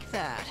 Someone like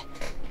that.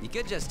 You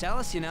could just tell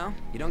us, you know.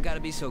 You don't gotta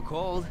be so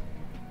cold.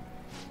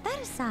 That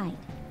aside,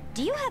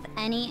 do you have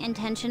any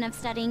intention of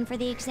studying for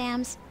the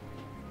exams?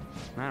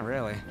 Not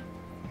really.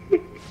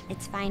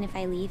 It's fine if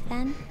I leave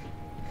then?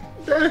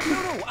 No,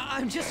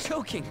 I'm just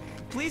joking.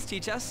 Please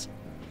teach us.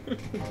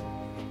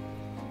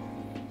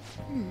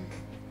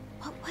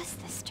 What was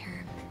this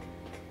term?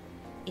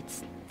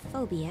 It's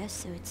phobia,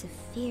 so it's a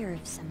fear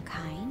of some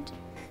kind.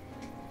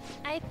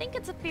 I think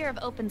it's a fear of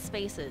open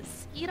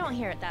spaces. You don't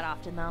hear it that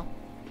often, though.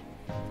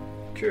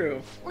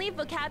 True. Leave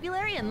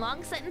vocabulary and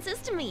long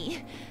sentences to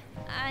me.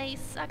 I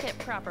suck at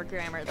proper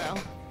grammar, though.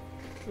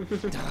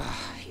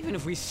 Even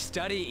if we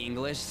study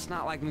English, it's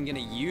not like I'm gonna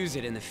use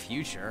it in the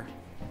future.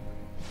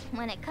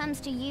 When it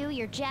comes to you,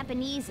 your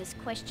Japanese is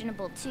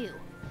questionable too.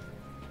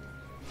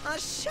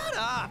 Shut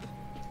up!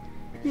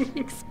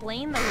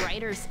 Explain the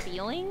writer's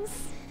feelings?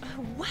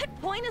 What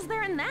point is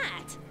there in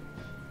that?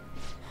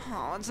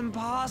 Oh, it's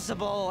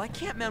impossible. I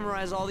can't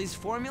memorize all these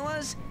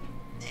formulas.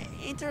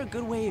 Ain't there a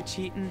good way of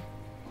cheating?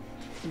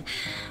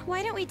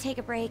 Why don't we take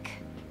a break?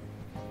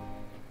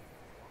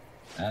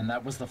 And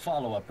that was the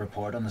follow-up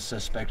report on the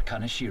suspect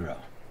Kaneshiro.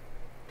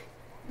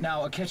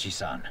 Now,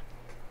 Akechi-san.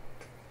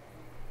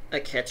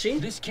 Akechi?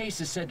 This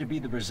case is said to be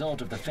the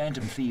result of the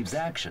Phantom Thieves'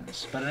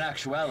 actions, but in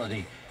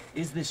actuality,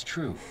 is this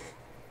true?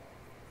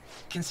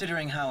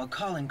 Considering how a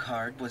calling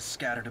card was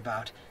scattered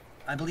about,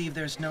 I believe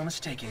there's no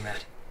mistaking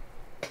that.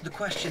 The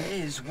question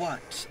is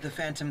what the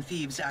Phantom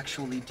Thieves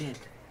actually did.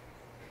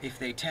 If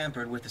they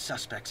tampered with the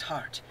suspect's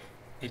heart,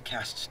 it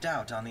casts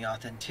doubt on the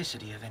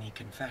authenticity of any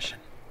confession.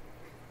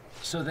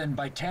 So then,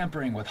 by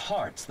tampering with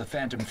hearts, the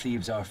Phantom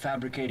Thieves are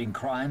fabricating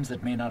crimes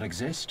that may not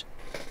exist?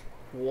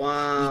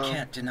 Wow. We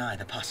can't deny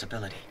the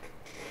possibility.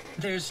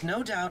 There's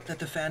no doubt that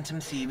the Phantom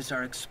Thieves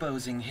are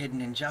exposing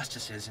hidden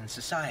injustices in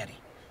society.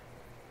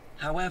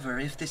 However,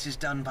 if this is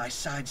done by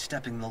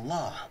sidestepping the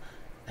law,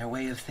 their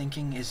way of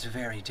thinking is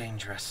very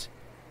dangerous.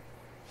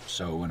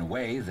 So, in a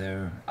way,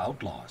 they're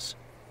outlaws.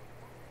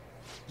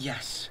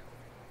 Yes.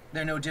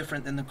 They're no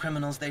different than the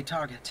criminals they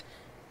target.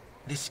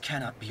 This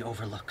cannot be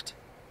overlooked.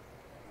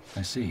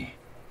 I see.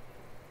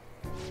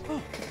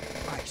 Oh,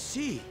 I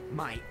see.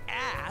 My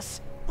ass.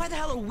 Why the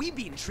hell are we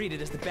being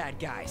treated as the bad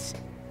guys?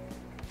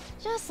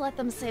 Just let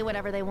them say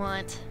whatever they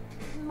want.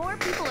 More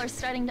people are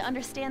starting to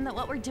understand that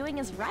what we're doing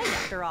is right,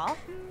 after all.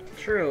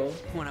 True.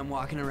 When I'm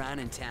walking around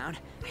in town,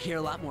 I hear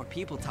a lot more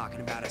people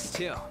talking about us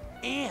too.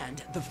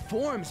 And the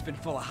forum's been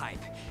full of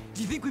hype.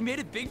 Do you think we made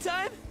it big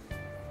time?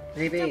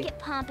 Maybe. Don't get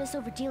pompous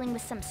over dealing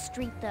with some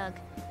street thug.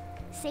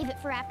 Save it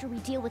for after we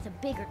deal with a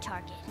bigger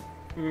target.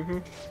 Mm-hmm.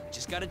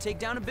 Just gotta take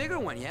down a bigger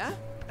one, yeah?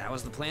 That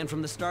was the plan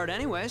from the start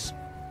anyways.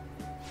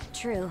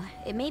 True.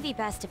 It may be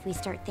best if we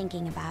start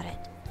thinking about it.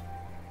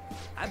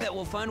 I bet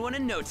we'll find one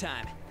in no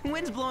time.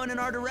 Wind's blowing in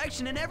our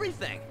direction and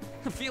everything.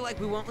 I feel like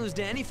we won't lose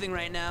to anything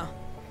right now.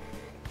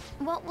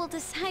 Well, we'll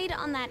decide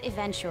on that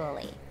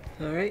eventually.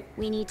 Alright.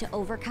 We need to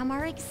overcome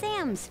our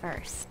exams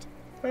first.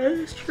 That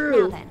is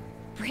true. Now then,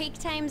 break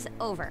time's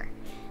over.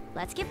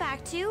 Let's get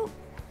back to...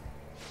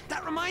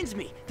 That reminds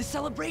me, the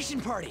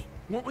celebration party.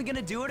 Weren't we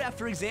gonna do it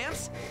after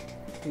exams?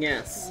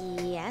 Yes.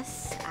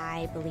 Yes,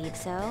 I believe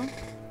so.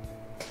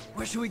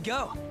 Where should we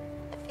go?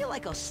 I feel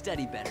like I'll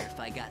study better if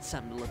I got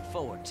something to look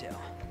forward to.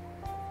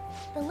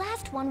 The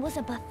last one was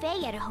a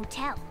buffet at a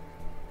hotel.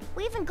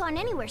 We haven't gone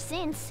anywhere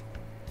since.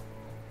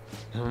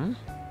 Hmm?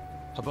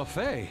 A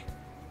buffet?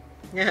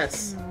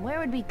 Yes. Where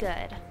would be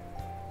good?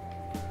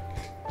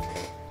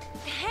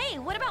 Hey,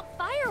 what about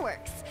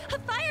fireworks? A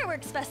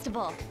fireworks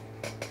festival!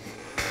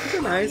 These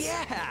are nice.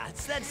 Yeah,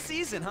 it's that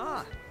season,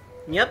 huh?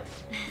 Yep.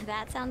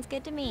 That sounds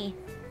good to me.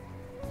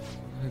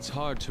 It's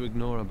hard to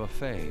ignore a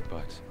buffet,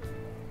 but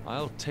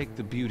I'll take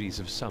the beauties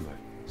of summer.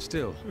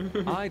 Still,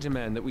 I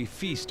demand that we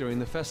feast during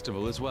the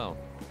festival as well.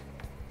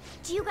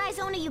 Do you guys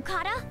own a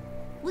yukata?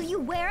 Will you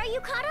wear a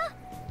yukata?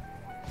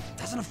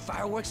 Doesn't a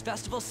fireworks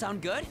festival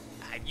sound good?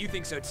 You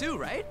think so too,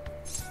 right?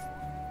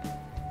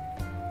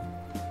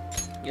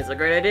 It's a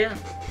great idea.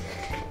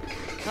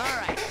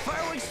 All right,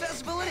 fireworks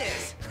festival it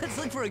is. Let's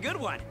look for a good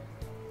one.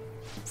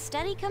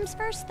 Study comes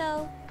first,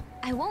 though.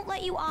 I won't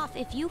let you off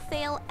if you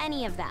fail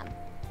any of them.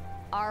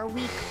 Are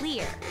we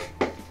clear?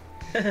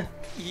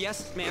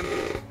 Yes, ma'am.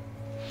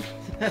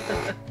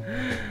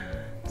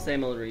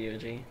 Same old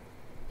Ryuji.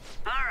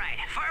 Alright,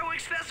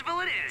 fireworks festival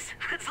it is.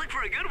 Let's look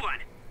for a good one.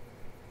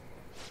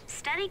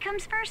 Study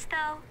comes first,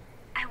 though.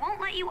 I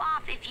won't let you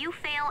off if you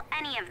fail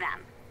any of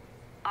them.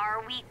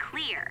 Are we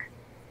clear?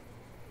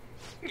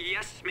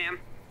 Yes, ma'am.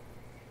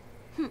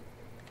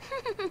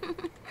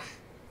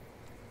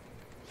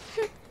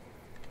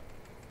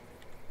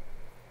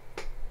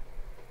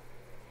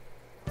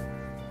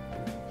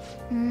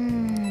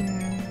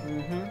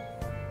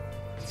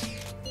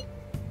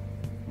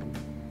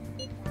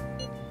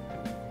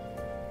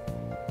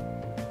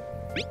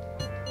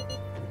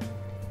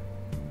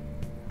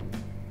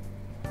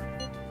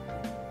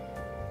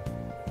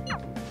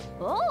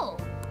 Oh!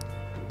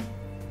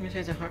 Let me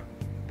change the heart.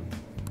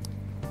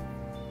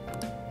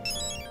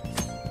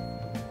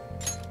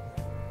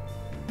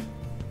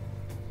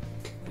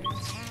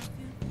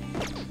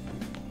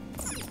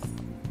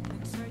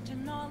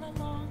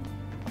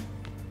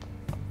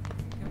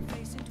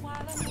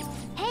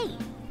 Hey!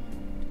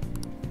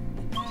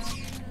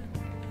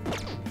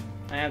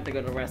 I have to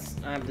go to rest.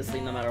 I have to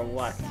sleep no matter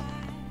what.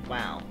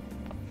 Wow.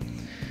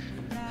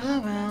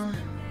 Oh well.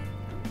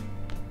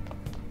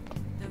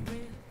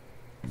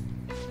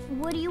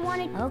 What do you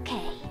want to...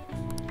 Okay.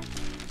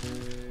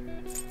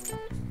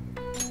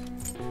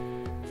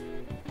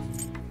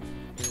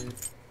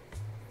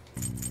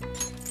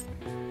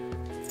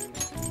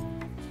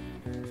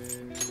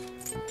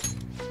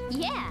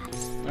 Yeah.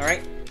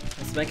 Alright,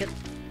 let's make it.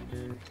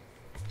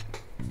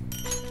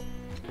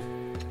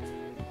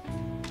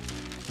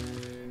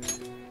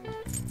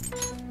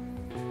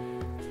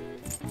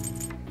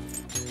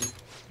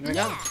 There we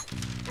go.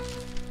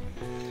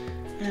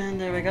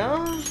 And there we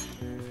go.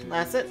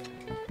 That's it.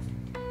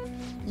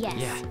 Yes.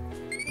 Yeah.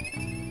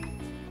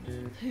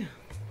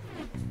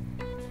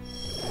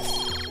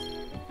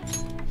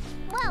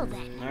 Well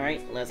then.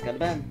 Alright, let's go to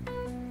bed.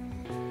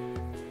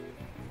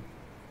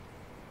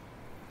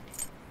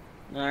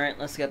 Alright,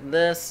 let's get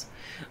this.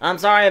 I'm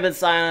sorry I've been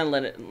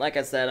silent. Like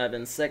I said, I've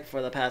been sick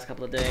for the past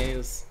couple of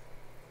days.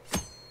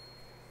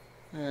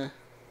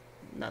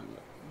 Not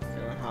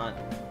feeling hot.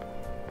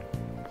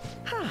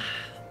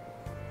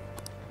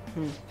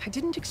 I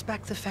didn't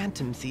expect the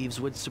Phantom Thieves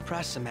would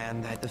suppress a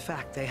man that the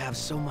fact they have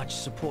so much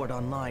support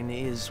online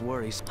is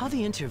worrisome. All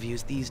the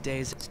interviews these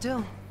days,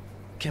 still,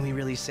 can we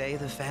really say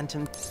the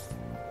Phantom...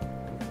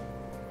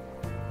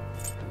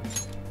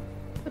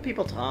 The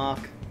people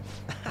talk.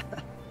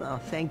 Oh,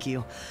 thank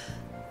you.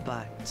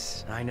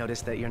 But I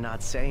noticed that you're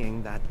not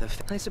saying that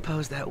I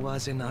suppose that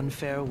was an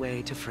unfair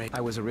way to phrase.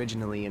 I was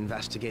originally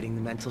investigating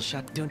the mental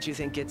shut. Don't you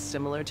think it's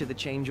similar to the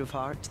change of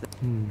heart?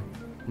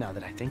 Now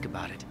that I think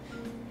about it.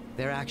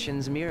 Their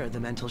actions mirror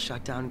the mental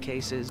shutdown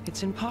cases.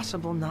 It's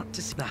impossible not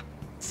to see. Ah,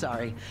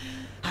 sorry.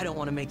 I don't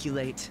want to make you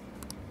late.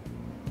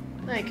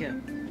 Thank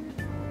you.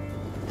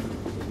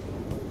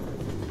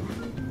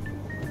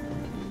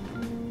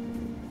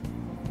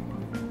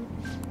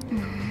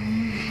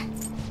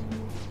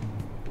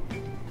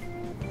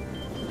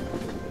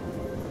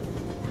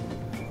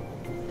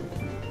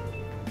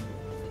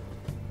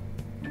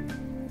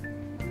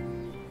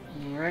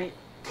 Alright.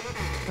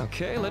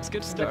 Okay, let's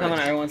get So started. come on,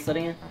 everyone's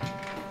studying.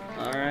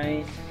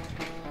 Alright.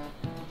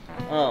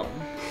 Oh.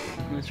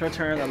 The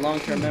short-term and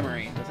long-term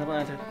memory. Does that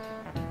answer?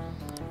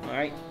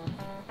 Alright.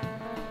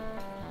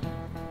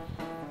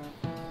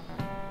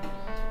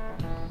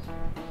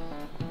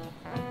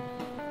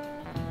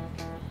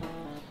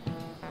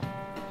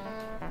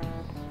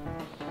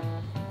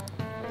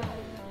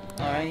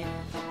 Alright.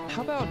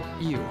 How about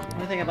you? What do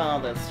you think about all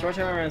this?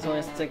 Short-term memory is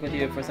only stick with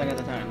you for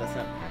seconds at a time. That's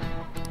it.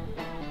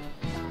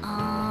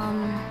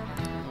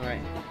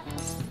 Alright.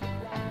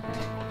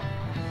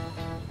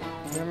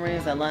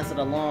 Memories that lasted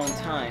a long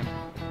time.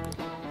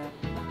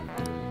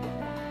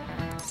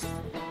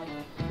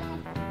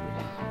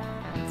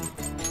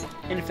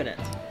 Infinite.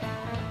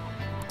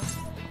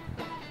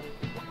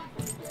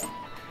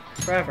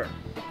 Forever.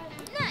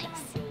 Nice.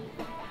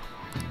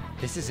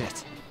 This is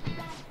it.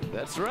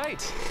 That's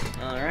right.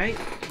 Alright.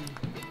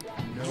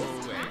 No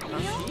way.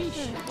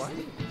 What?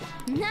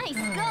 Nice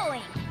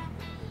going.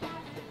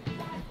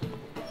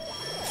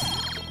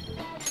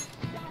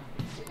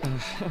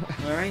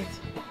 Alright.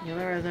 You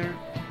are there.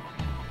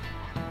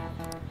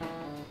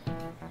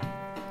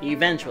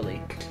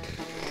 Eventually.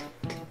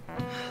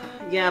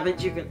 Yeah,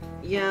 but you can...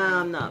 Yeah,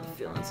 I'm not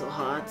feeling so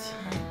hot.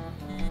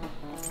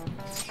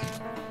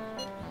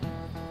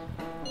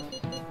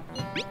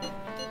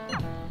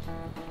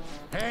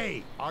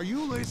 Hey, are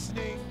you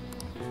listening?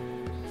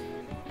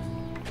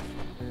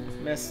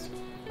 Missed.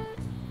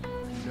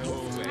 No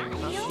way.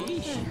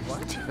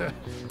 What?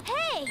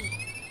 Hey!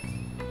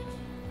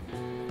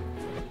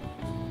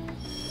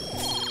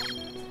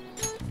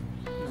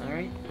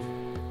 Alright.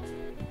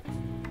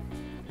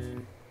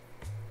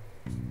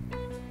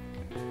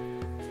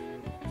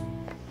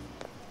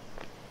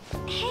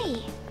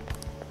 Hey!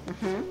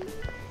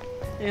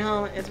 You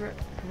know, it's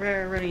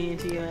rare running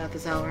into you at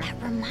this hour.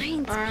 That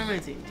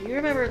reminds me. Do you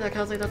remember that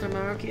counselor Dr.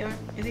 Maruki?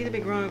 Is he to be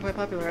growing quite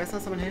popular? I saw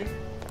someone hitting.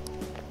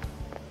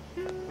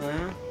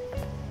 Well.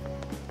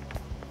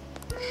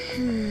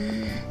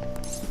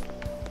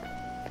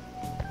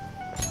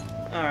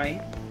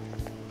 Alright.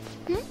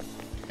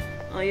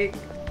 Oh, you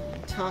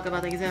talk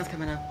about the exams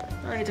coming up.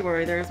 No need to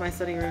worry, there's my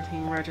study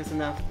routine righteous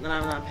enough that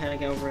I'm not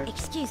panicking over it.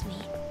 Excuse me.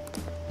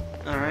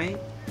 Alright.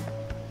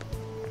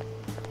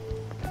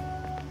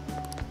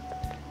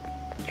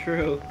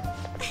 True.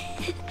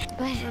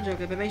 I'm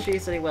joking, but make sure you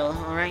study well,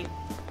 alright?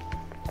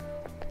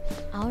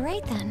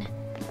 Alright then.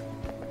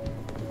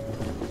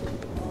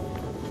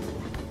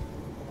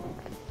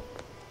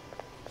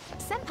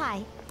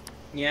 Senpai,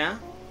 Yeah?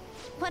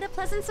 what a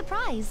pleasant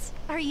surprise.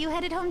 Are you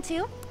headed home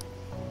too?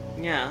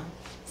 Yeah.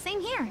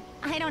 Same here.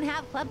 I don't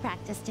have club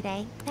practice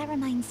today. That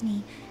reminds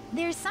me.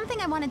 There's something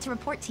I wanted to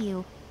report to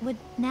you. Would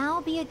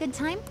now be a good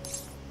time?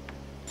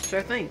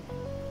 Sure thing.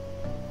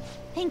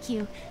 Thank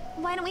you.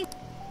 Why don't we...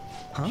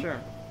 Huh?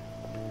 Sure.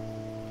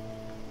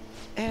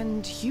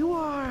 And you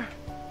are...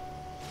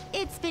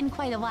 It's been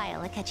quite a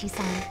while,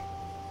 Akechi-san.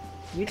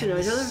 You two know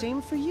each other?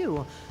 Same for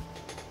you.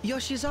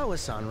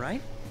 Yoshizawa-san,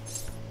 right?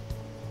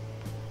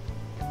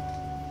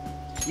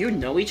 You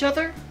know each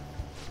other?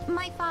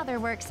 My father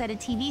works at a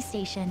TV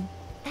station.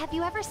 Have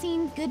you ever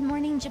seen Good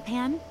Morning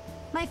Japan?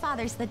 My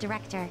father's the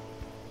director.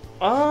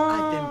 Oh.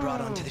 I've been brought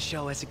onto the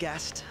show as a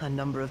guest a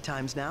number of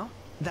times now.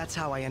 That's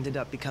how I ended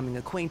up becoming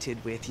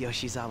acquainted with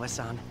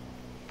Yoshizawa-san.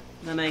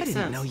 That makes sense.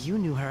 I didn't know you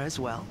knew her as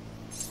well.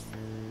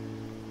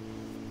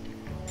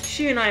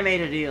 She and I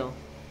made a deal.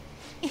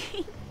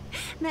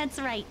 That's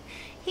right.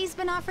 He's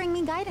been offering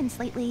me guidance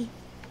lately.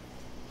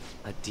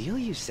 A deal,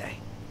 you say?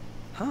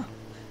 Huh.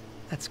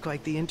 That's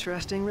quite the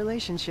interesting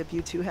relationship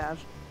you two have.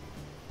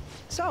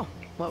 So,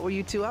 what were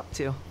you two up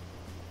to?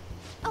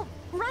 Oh,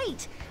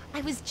 right!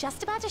 I was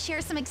just about to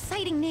share some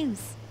exciting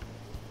news.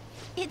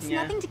 It's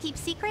nothing to keep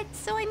secret,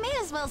 so I may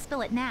as well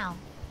spill it now.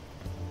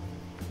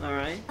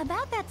 Alright.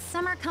 About that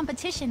summer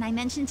competition I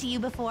mentioned to you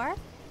before.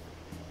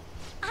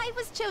 I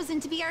was chosen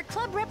to be our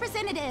club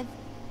representative.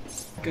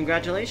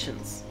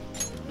 Congratulations.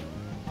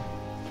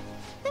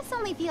 This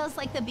only feels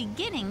like the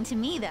beginning to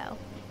me, though.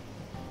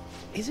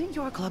 Isn't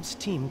your club's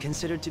team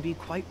considered to be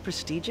quite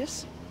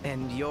prestigious?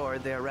 And you're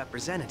their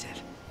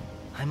representative.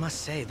 I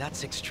must say,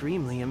 that's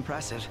extremely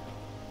impressive.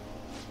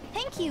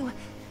 Thank you.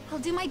 I'll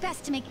do my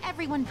best to make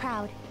everyone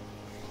proud.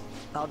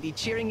 I'll be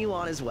cheering you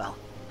on as well.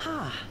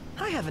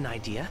 I have an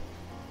idea.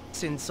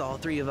 Since all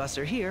three of us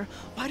are here,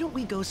 why don't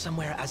we go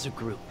somewhere as a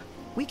group?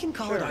 We can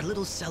call it our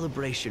little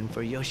celebration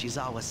for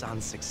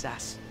Yoshizawa-san's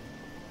success.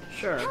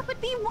 Sure. That would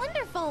be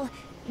wonderful.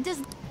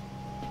 Does...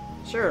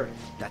 Sure.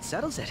 That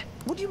settles it.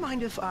 Would you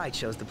mind if I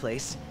chose the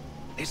place?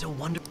 There's a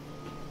wonderful...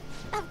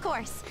 Of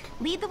course.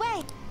 Lead the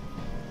way.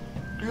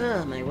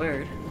 Oh, my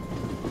word.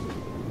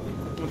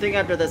 I think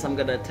after this I'm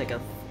gonna take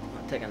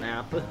a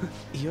nap.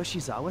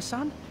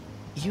 Yoshizawa-san?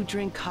 You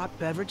drink hot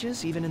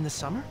beverages even in the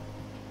summer?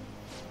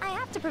 I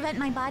have to prevent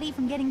my body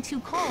from getting too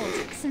cold,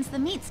 since the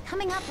meet's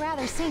coming up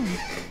rather soon.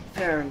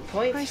 Fair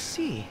point. I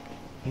see.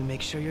 You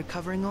make sure you're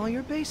covering all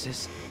your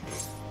bases.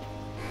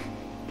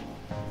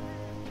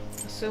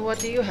 So what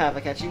do you have,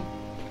 Akechi?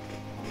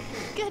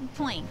 Good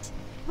point.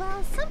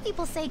 Well, some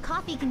people say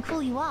coffee can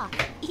cool you off,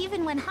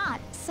 even when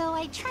hot, so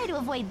I try to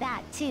avoid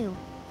that, too.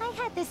 I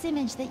had this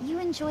image that you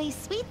enjoy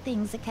sweet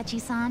things,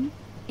 Akechi-san.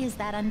 Is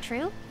that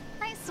untrue?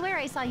 I swear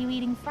I saw you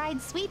eating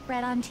fried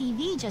sweetbread on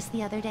TV just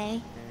the other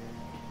day.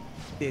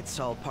 It's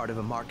all part of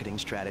a marketing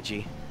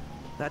strategy.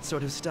 That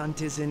sort of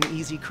stunt is an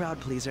easy crowd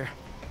pleaser.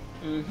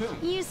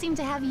 You seem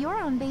to have your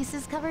own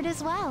bases covered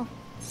as well.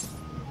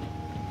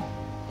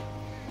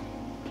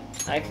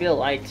 I feel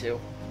lied to.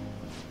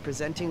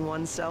 Presenting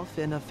oneself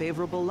in a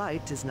favorable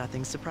light is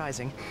nothing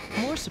surprising.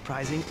 More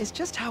surprising is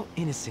just how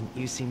innocent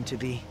you seem to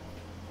be.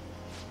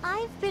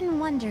 I've been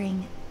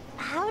wondering,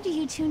 how do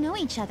you two know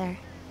each other?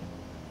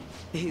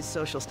 His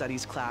social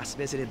studies class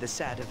visited the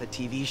set of a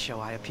TV show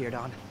I appeared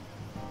on.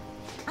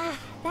 Ah,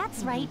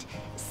 that's right.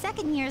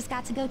 Second years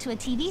got to go to a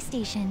TV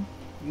station.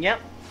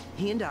 Yep.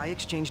 He and I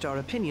exchanged our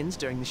opinions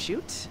during the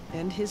shoot,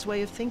 and his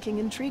way of thinking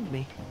intrigued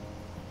me.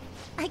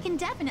 I can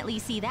definitely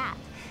see that.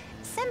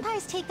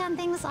 Senpai's take on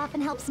things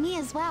often helps me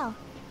as well.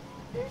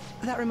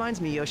 That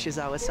reminds me,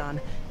 Yoshizawa-san.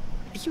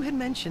 You had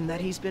mentioned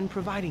that he's been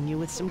providing you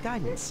with some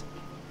guidance.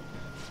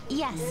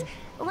 Yes,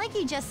 like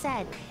you just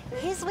said,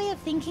 his way of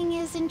thinking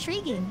is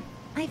intriguing.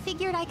 I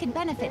figured I could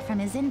benefit from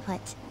his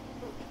input.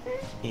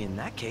 In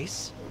that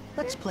case,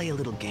 let's play a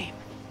little game.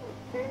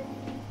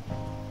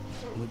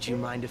 Would you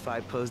mind if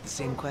I posed the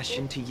same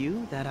question to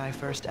you that I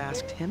first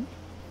asked him?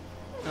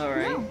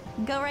 Alright. No,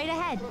 go right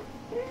ahead.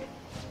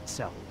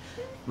 So,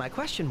 my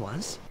question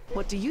was,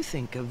 what do you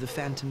think of the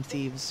Phantom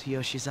Thieves,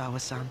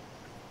 Yoshizawa-san?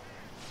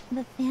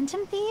 The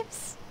Phantom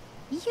Thieves?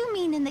 You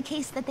mean in the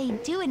case that they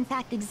do in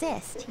fact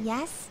exist,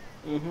 yes?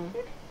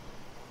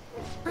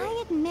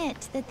 I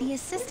admit that the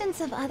assistance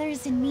of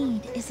others in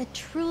need is a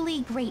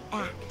truly great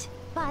act,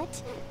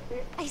 but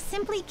I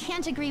simply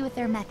can't agree with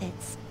their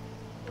methods.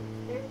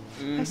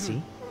 I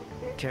see.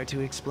 Care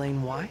to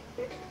explain why?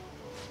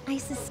 I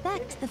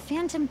suspect the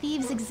Phantom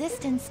Thieves'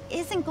 existence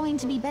isn't going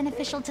to be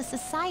beneficial to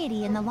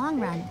society in the long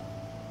run.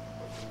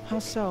 How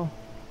so?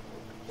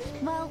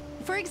 Well,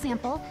 for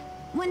example,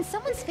 when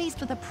someone's faced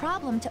with a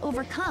problem to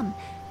overcome,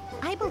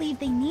 I believe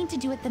they need to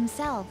do it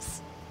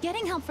themselves.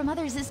 Getting help from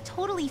others is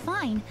totally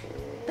fine,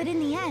 but in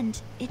the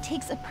end, it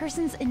takes a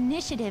person's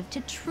initiative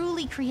to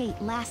truly create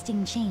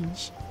lasting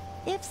change.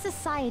 If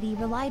society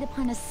relied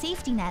upon a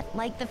safety net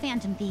like the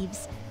Phantom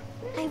Thieves,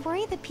 I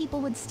worry that people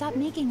would stop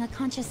making a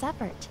conscious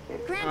effort.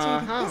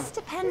 Granted, this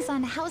depends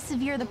on how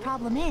severe the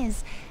problem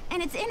is,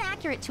 and it's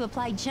inaccurate to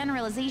apply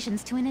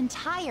generalizations to an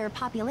entire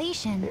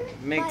population.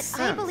 Makes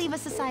sense. I believe a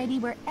society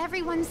where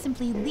everyone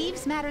simply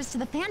leaves matters to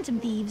the Phantom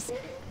Thieves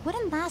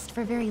wouldn't last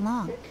for very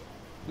long.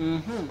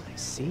 I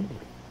see.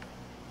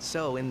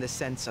 So, in the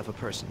sense of a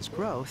person's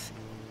growth,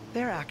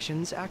 their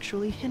actions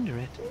actually hinder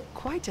it.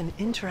 Quite an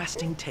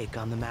interesting take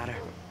on the matter.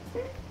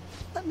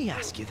 Let me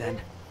ask you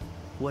then,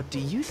 what do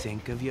you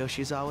think of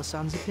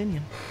Yoshizawa-san's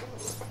opinion?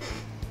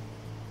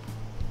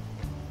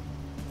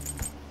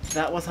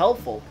 That was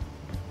helpful.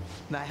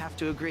 I have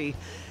to agree.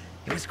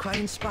 It was quite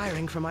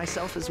inspiring for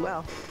myself as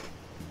well.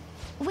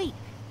 Wait,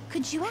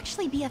 could you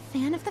actually be a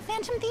fan of the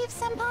Phantom Thieves,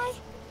 Senpai?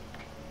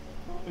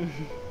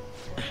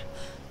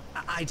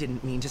 I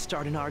didn't mean to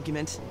start an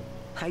argument.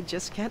 I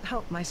just can't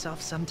help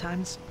myself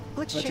sometimes.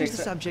 Let's change the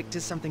subject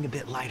to something a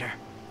bit lighter.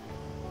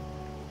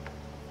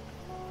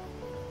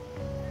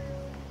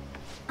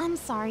 I'm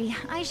sorry,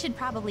 I should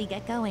probably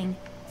get going.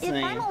 Same.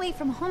 If I'm away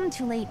from home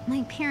too late,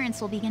 my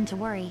parents will begin to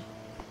worry.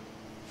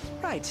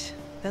 Right,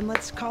 then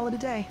let's call it a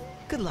day.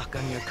 Good luck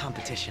on your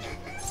competition.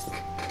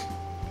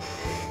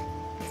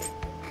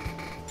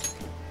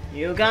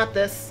 You got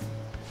this.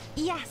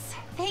 Yes,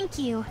 thank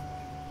you.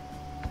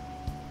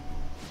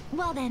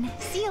 Well then,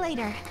 see you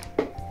later.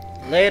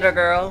 Later,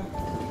 girl.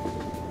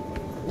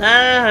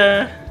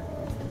 Ah.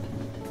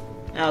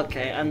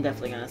 Okay, I'm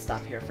definitely gonna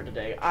stop here for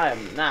today. I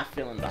am not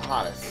feeling the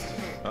hottest.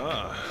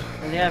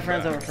 And yeah,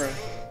 friends over for.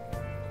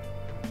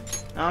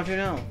 How'd you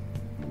know?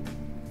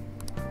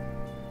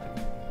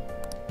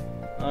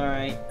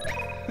 Alright.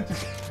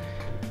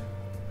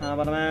 How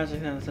about a match?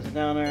 I'm gonna set it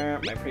down there.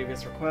 My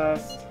previous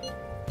request.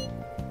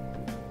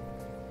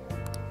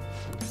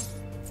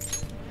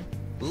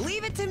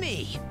 Leave it to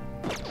me!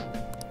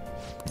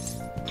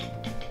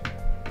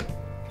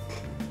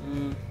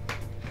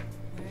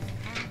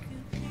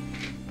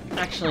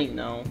 Actually,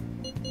 no.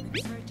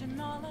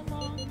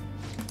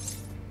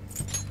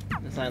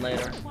 Decide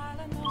later.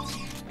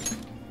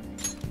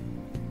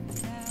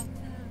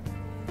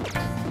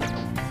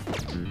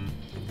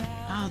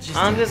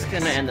 I'm just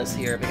gonna end this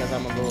here because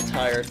I'm a little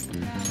tired.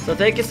 So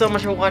thank you so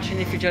much for watching.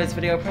 If you enjoyed this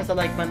video, press that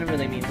like button. It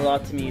really means a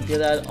lot to me. Do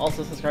that.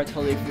 Also subscribe,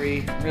 totally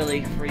free.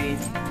 Really free.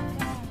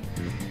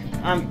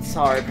 I'm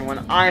sorry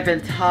everyone. I've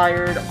been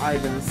tired.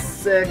 I've been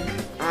sick.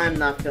 I'm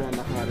not feeling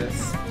the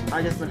hottest.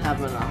 I just been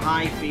having a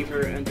high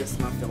fever and just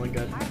not feeling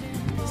good.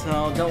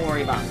 So don't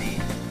worry about me.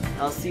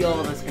 I'll see you all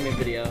in this coming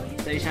video.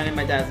 Stay shiny,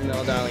 my dads and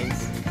little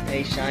darlings.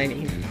 Stay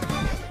shiny.